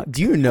Ray Kroc.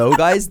 Do you know,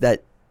 guys, do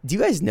you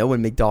guys know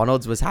when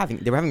McDonald's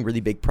they were having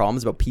really big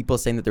problems about people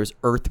saying that there's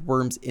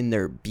earthworms in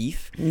their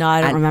beef? No, I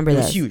don't remember that.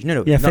 It was huge.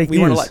 No, yeah, fake we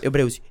weren't news. allowed, but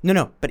it was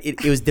but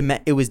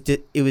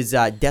it was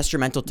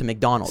detrimental to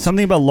McDonald's.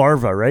 Something about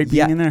larva, right?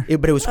 Being in there.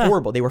 But it was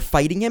horrible. They were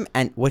fighting him,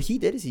 and what he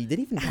did is he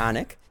didn't even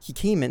panic. He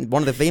came in,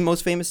 one of the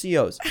most famous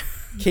CEOs,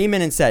 came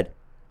in and said,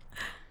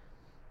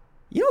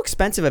 "You know how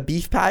expensive a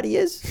beef patty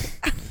is?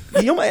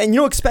 You know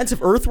how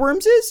expensive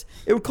earthworms is?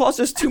 It would cost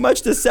us too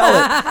much to sell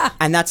it."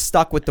 And that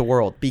stuck with the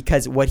world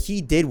because what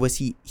he did was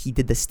he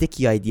did the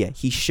sticky idea.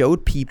 He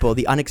showed people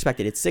the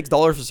unexpected. It's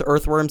 $6 for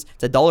earthworms.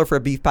 It's $1 for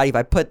a beef patty. If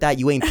I put that,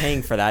 you ain't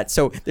paying for that.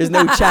 So there's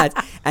no chance.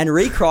 And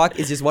Ray Kroc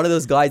is just one of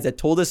those guys that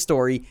told a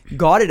story,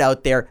 got it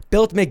out there,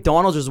 built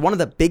McDonald's, was one of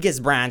the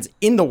biggest brands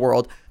in the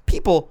world.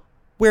 People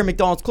wear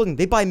McDonald's clothing.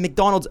 They buy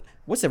McDonald's.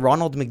 What's it,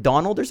 Ronald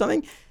McDonald or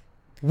something?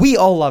 We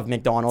all love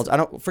McDonald's. I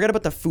don't forget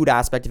about the food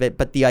aspect of it,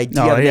 but the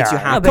idea makes you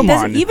happy. No, but Come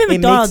on. even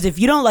McDonald's, if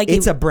you don't like it,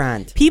 it's a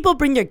brand. People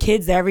bring their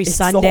kids there every It's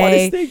Sunday. the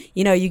hottest thing.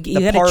 You know, you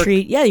get a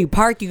treat. Yeah, you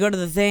park, you go to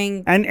the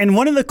thing. And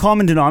one of the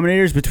common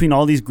denominators between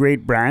all these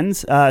great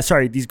brands,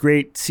 these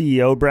great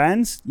CEO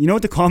brands, you know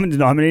what the common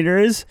denominator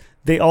is?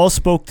 They all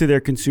spoke to their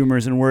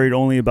consumers and worried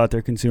only about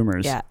their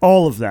consumers. Yeah.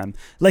 All of them.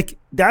 Like,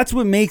 that's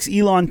what makes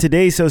Elon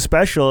today so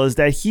special, is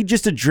that he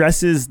just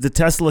addresses the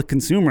Tesla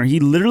consumer.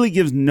 He literally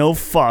gives no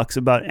fucks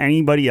about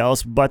anybody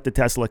else but the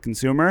Tesla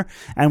consumer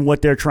and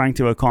what they're trying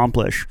to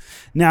accomplish.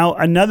 Now,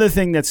 another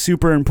thing that's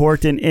super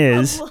important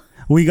is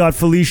we got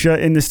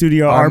Felicia in the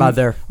studio. Our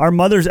mother. Our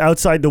mother's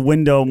outside the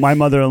window. My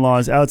mother-in-law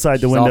is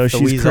outside the window. off the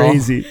She's weasel.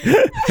 crazy.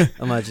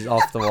 I'm just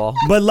off the wall.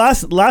 But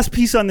last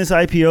piece on this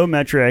IPO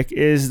metric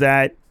is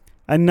that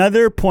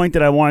another point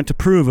that I wanted to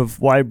prove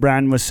of why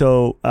brand was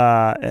so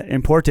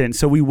important.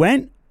 So we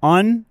went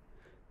on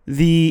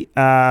the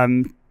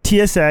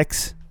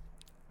TSX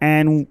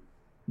and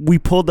we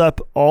pulled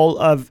up all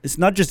of, it's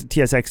not just the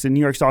TSX, the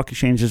New York Stock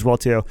Exchange as well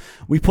too.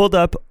 We pulled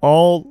up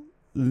all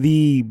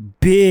the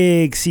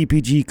big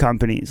CPG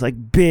companies,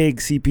 like big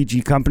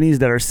CPG companies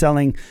that are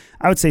selling,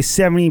 I would say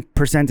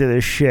 70% of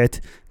the shit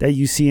that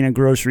you see in a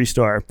grocery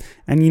store.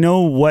 And you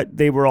know what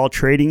they were all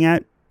trading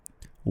at?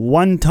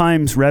 1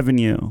 times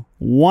revenue.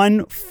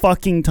 1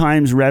 fucking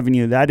times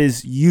revenue. That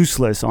is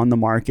useless on the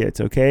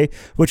market, okay?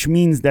 Which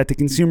means that the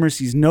consumer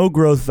sees no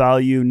growth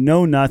value,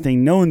 no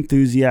nothing, no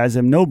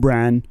enthusiasm, no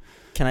brand.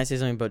 Can I say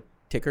something about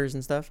tickers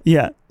and stuff?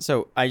 Yeah.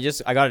 So we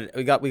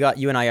got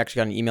you and I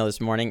actually got an email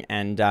this morning,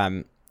 and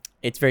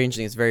it's very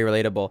interesting. It's very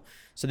relatable.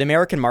 So the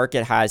American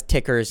market has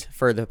tickers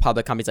for the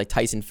public companies like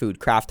Tyson Food,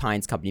 Kraft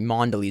Heinz Company,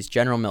 Mondelez,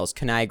 General Mills,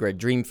 Conagra,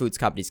 Dream Foods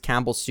companies,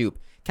 Campbell Soup.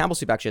 Campbell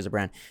Soup actually has a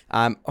brand.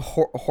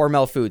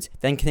 Hormel Foods.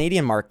 Then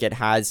Canadian market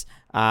has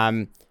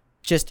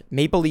just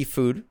Maple Leaf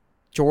Food,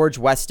 George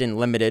Weston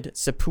Limited,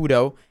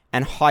 Saputo,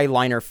 and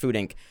Highliner Food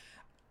Inc.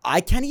 I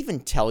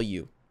can't tell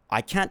you,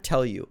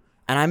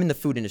 and I'm in the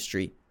food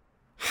industry,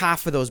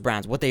 half of those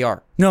brands, what they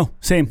are. No,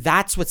 same.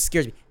 That's what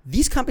scares me.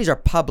 These companies are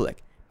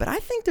public, but I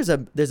think there's a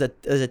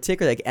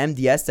ticker like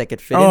MDS that could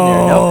fit in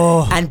there,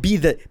 no? And be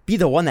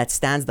the one that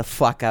stands the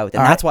fuck out.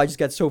 And that's why I just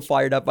got so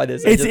fired up by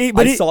this. I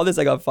saw this,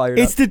 I got fired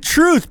up. It's the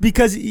truth,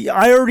 because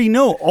I already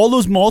know all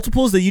those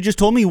multiples that you just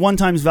told me, 1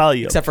 times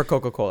value. Except for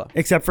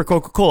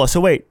Coca-Cola.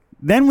 So wait,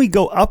 then we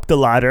go up the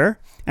ladder,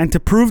 and to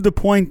prove the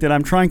point that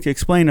I'm trying to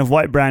explain of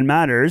why brand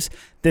matters,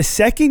 the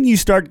second you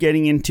start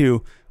getting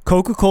into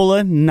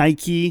Coca-Cola,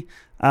 Nike,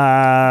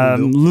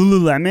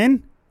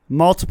 Lululemon,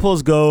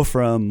 multiples go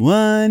from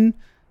 1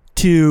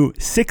 to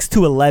 6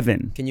 to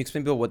 11. Can you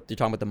explain to people what you're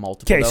talking about the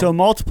multiple? Okay, so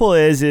multiple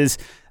is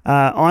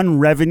on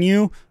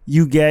revenue,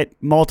 you get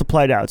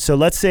multiplied out. So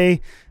let's say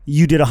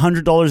you did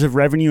 $100 of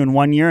revenue in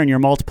 1 year and your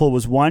multiple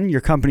was 1,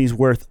 your company's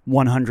worth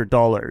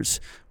 $100.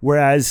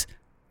 Whereas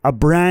a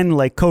brand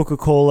like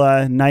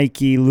Coca-Cola,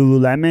 Nike,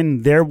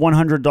 Lululemon, they're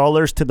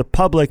 $100 to the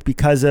public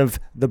because of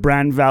the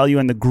brand value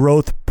and the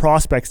growth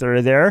prospects that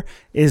are there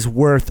is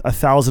worth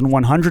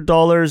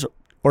 $1,100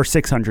 or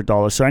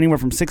 $600. So anywhere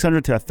from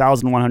 $600 to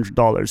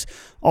 $1,100.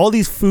 All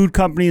these food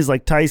companies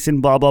like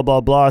Tyson, blah, blah,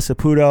 blah, blah,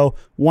 Saputo,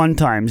 1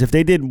 times. If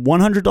they did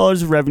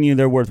 $100 of revenue,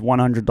 they're worth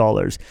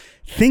 $100.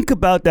 Think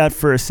about that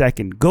for a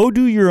second. Go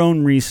do your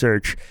own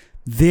research.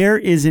 There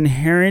is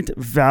inherent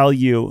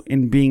value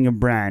in being a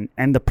brand,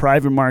 and the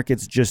private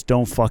markets just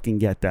don't fucking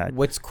get that.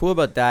 What's cool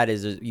about that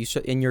is you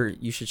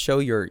should show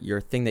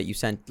your thing that you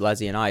sent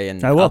Leslie and I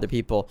and other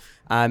people.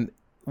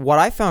 What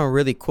I found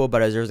really cool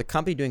about it is there was a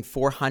company doing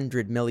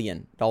 $400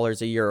 million a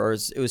year, or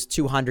it was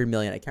 $200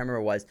 million. I can't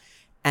remember what it was.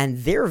 And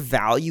their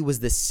value was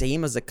the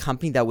same as a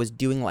company that was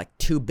doing like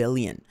 $2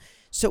 billion.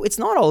 So it's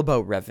not all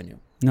about revenue.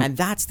 No. And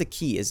that's the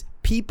key is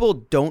people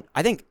don't,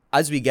 I think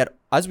as we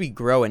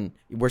grow, and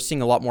we're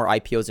seeing a lot more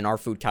IPOs in our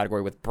food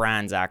category with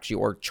brands actually,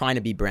 or trying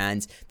to be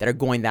brands that are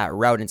going that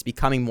route, and it's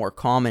becoming more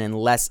common and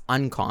less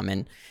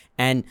uncommon.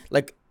 And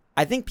like,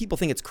 I think people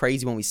think it's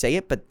crazy when we say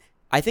it, but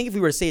I think if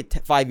we were to say it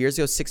 5 years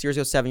ago, 6 years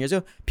ago, 7 years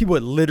ago, people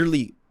would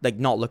literally like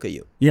not look at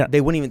you. Yeah.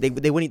 They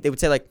would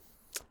say like,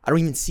 I don't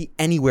even see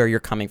anywhere you're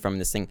coming from in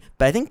this thing.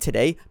 But I think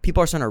today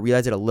people are starting to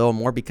realize it a little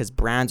more because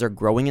brands are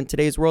growing in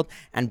today's world,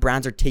 and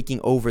brands are taking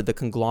over the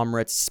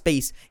conglomerate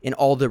space in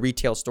all the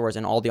retail stores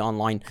and all the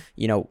online,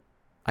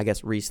 I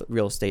guess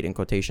real estate in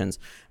quotations.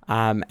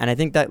 And I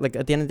think that like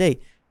at the end of the day,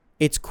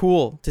 it's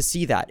cool to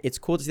see that. It's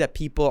cool to see that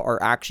people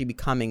are actually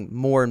becoming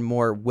more and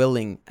more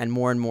willing and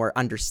more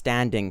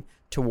understanding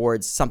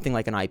towards something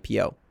like an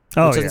IPO.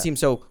 Which doesn't seem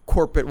so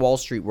corporate Wall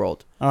Street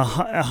world.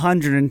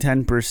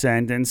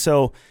 110%. And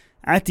so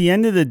at the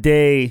end of the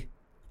day,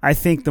 I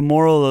think the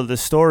moral of the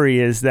story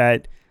is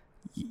that,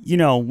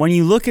 when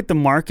you look at the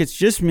markets,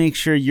 just make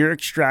sure you're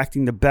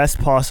extracting the best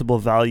possible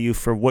value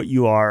for what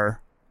you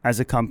are as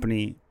a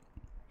company.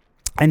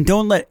 And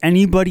don't let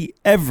anybody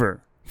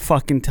ever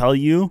fucking tell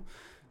you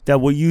that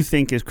what you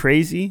think is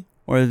crazy,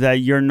 or that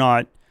you're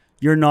not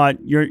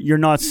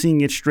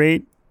seeing it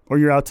straight, or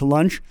you're out to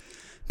lunch.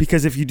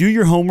 Because if you do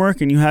your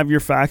homework and you have your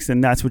facts,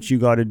 then that's what you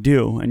got to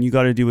do. And you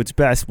got to do its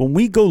best. When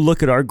we go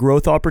look at our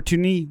growth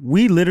opportunity,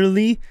 we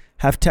literally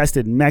have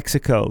tested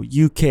Mexico,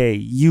 UK,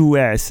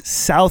 US,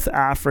 South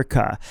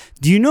Africa.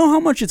 Do you know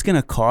how much it's going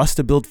to cost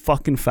to build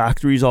fucking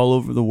factories all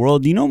over the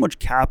world? Do you know how much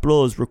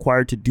capital is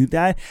required to do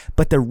that?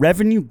 But the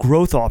revenue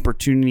growth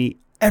opportunity,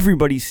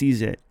 everybody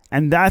sees it.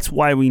 And that's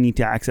why we need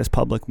to access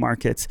public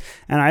markets.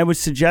 And I would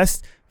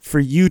suggest for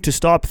you to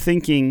stop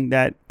thinking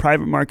that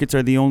private markets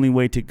are the only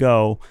way to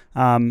go.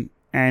 And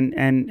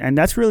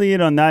that's really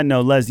it on that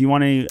note. Les, do you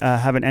want to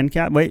have an end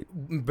cap? Wait.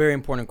 Very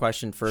important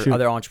question for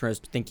other entrepreneurs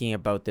thinking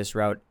about this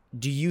route.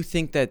 Do you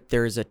think that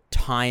there's a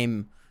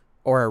time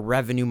or a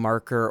revenue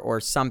marker or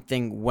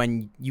something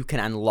when you can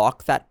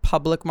unlock that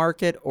public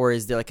market? Or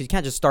is there like, 'cause you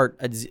can't just start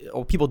at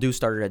people do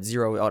start it at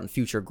zero on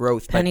future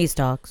growth. Penny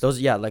stocks. Those,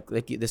 like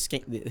the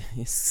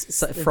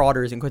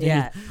frauders and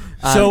quotations.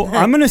 Yeah. So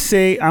I'm going to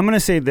say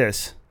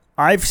this.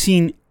 I've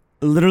seen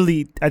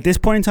literally at this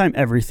point in time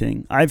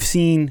everything. I've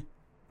seen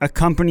a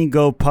company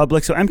go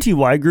public. So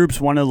MTY Group's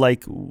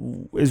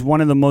is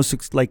one of the most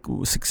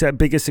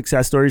biggest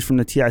success stories from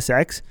the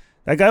TSX.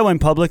 That guy went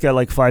public at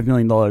like $5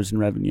 million in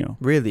revenue.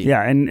 Really?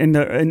 Yeah, in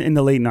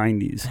the late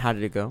 90s. How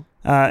did it go?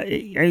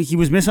 He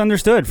was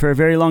misunderstood for a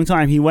very long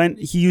time. He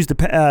used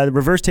the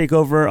reverse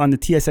takeover on the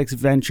TSX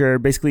Venture,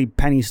 basically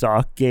penny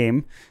stock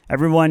game.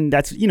 Everyone,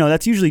 that's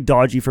usually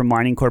dodgy for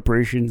mining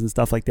corporations and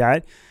stuff like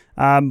that.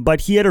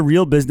 But he had a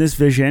real business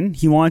vision.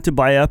 He wanted to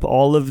buy up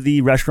all of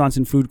the restaurants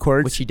and food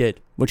courts. Which he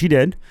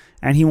did.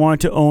 And he wanted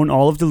to own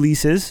all of the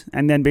leases.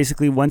 And then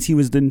basically once he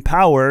was in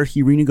power,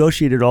 he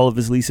renegotiated all of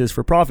his leases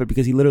for profit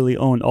because he literally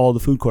owned all the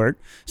food court.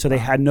 So they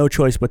had no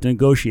choice but to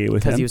negotiate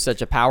with him. Because he was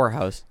such a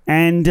powerhouse.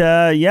 And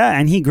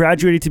and he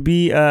graduated to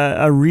be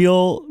a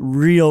real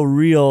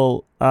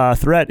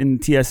threat in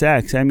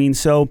TSX. I mean,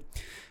 so...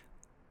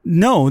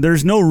 No,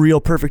 there's no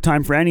real perfect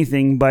time for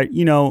anything, but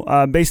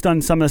based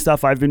on some of the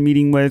stuff I've been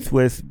meeting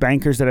with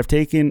bankers that have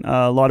taken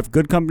a lot of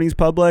good companies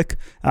public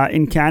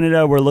in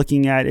Canada, we're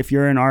looking at, if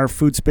you're in our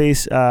food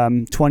space,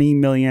 20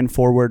 million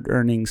forward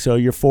earnings. So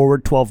you're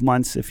forward 12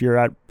 months. If you're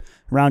at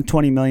around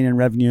 20 million in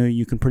revenue,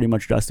 you can pretty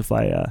much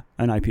justify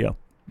an IPO.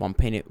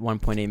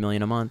 1.8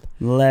 million a month.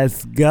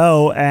 Let's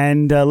go.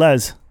 And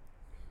Les,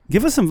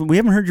 give us some. We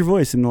haven't heard your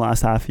voice in the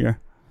last half year.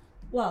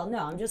 Well, no,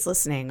 I'm just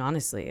listening,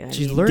 honestly.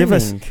 She's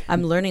learning.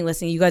 I'm learning,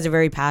 listening. You guys are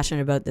very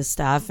passionate about this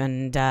stuff,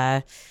 and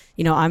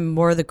I'm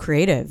more the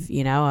creative.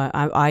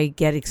 I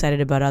get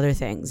excited about other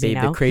things.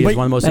 Babe, the creative is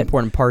one of the most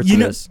important parts of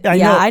this.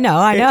 I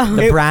know.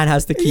 The brand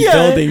has to keep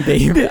building,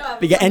 babe.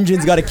 The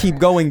engine's got to keep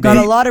going, babe. Got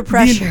a lot of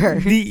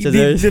pressure.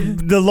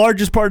 The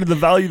largest part of the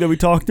value that we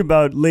talked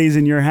about lays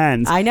in your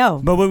hands. I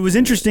know. But what was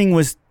interesting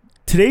was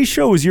today's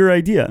show was your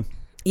idea.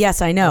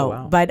 Yes, I know, Oh,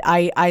 wow. but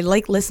I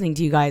like listening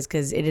to you guys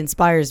because it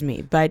inspires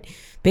me. But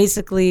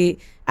basically,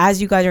 as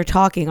you guys are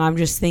talking, I'm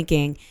just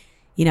thinking,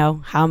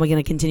 how am I going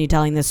to continue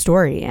telling this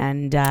story?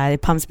 And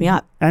it pumps me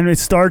up. And it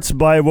starts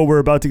by what we're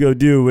about to go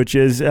do, which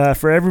is,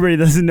 for everybody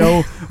that doesn't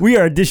know, we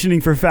are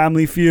auditioning for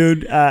Family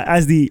Feud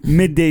as the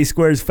Midday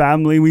Squares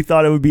family. We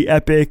thought it would be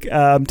epic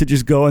to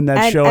just go on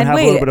that show and have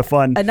a little bit of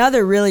fun.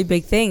 Another really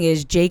big thing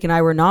is Jake and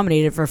I were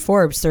nominated for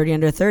Forbes 30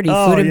 Under 30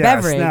 food and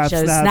beverage.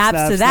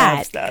 Snaps to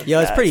that. Yo,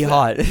 it's pretty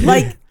hot.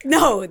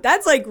 No,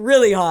 that's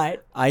really hot.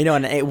 I know,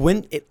 and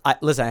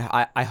listen,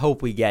 I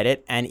hope we get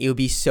it, and it would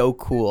be so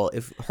cool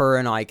if her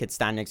and I could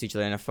stand next to each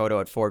other in a photo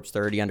at Forbes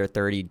 30 Under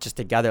 30 just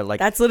together.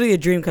 That's literally a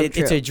dream come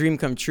true. It's a dream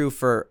come true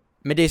for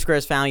Midday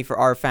Squares family, for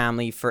our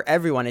family, for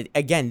everyone.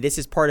 Again, this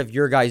is part of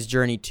your guys'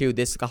 journey too.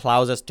 This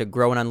allows us to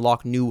grow and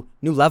unlock new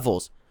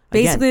levels.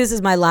 Basically, this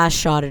is my last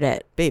shot at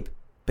it. Babe,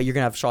 but you're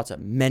going to have shots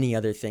at many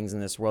other things in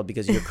this world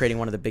because you're creating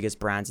one of the biggest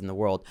brands in the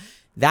world.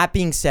 That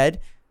being said,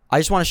 I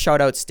just want to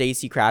shout out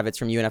Stacey Kravitz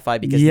from UNFI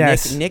because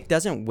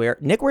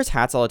Nick wears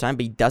hats all the time,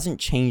 but he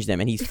doesn't change them.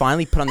 And he's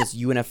finally put on this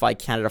UNFI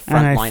Canada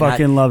frontline hat.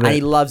 Love it. And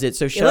he loves it.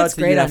 So shout out to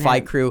the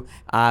UNFI crew.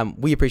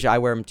 We appreciate it. I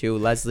wear them too.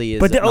 Leslie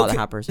is not a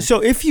hat person.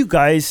 So if you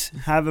guys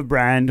have a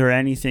brand or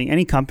anything,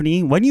 any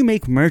company, when you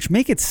make merch,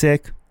 make it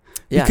sick.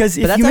 Yeah, because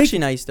but that's actually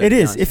nice though. It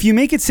is. If you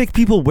make it sick,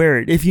 people wear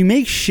it. If you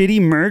make shitty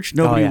merch,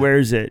 nobody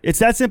wears it. It's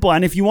that simple.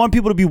 And if you want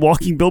people to be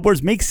walking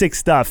billboards, make sick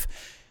stuff.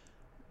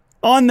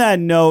 On that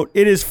note,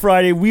 it is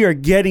Friday. We are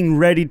getting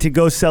ready to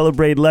go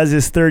celebrate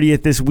Les's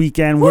 30th this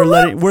weekend. We're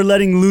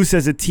letting loose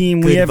as a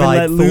team. We haven't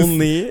let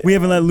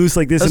loose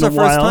like this in a while. That's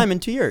our first time in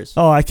 2 years.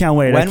 Oh, I can't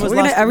wait.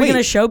 Are we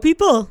gonna show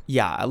people?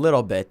 Yeah, a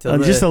little bit.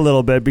 Just a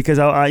little bit because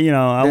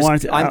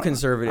I'm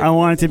conservative. I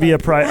want it to be a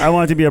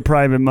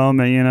private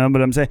moment,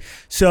 but I'm saying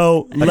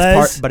so.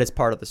 But it's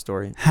part of the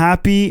story.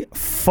 Happy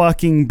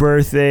fucking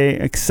birthday!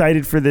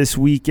 Excited for this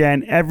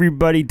weekend,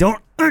 everybody. Don't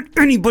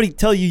anybody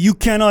tell you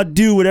cannot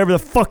do whatever the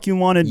fuck you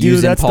want to do.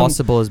 Use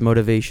impossible as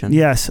motivation.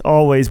 Yes,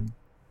 always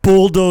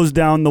bulldoze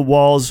down the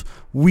walls.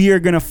 We are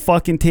gonna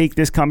fucking take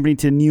this company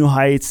to new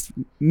heights.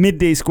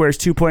 Midday Squares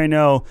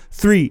 2.0.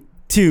 3,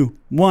 2,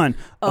 1.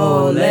 Ole,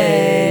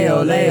 ole,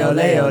 ole, ole,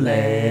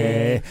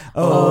 ole,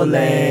 ole,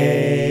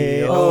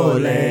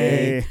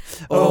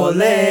 ole, ole,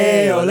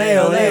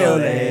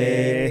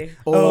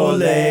 ole, ole.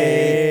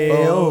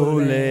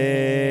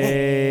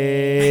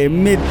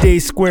 Midday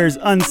Squares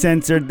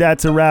Uncensored.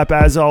 That's a wrap.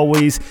 As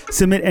always,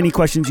 submit any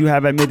questions you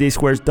have at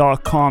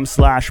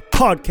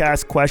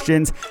middaysquares.com/podcast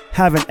questions.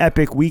 Have an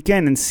epic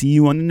weekend and see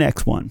you on the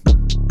next one.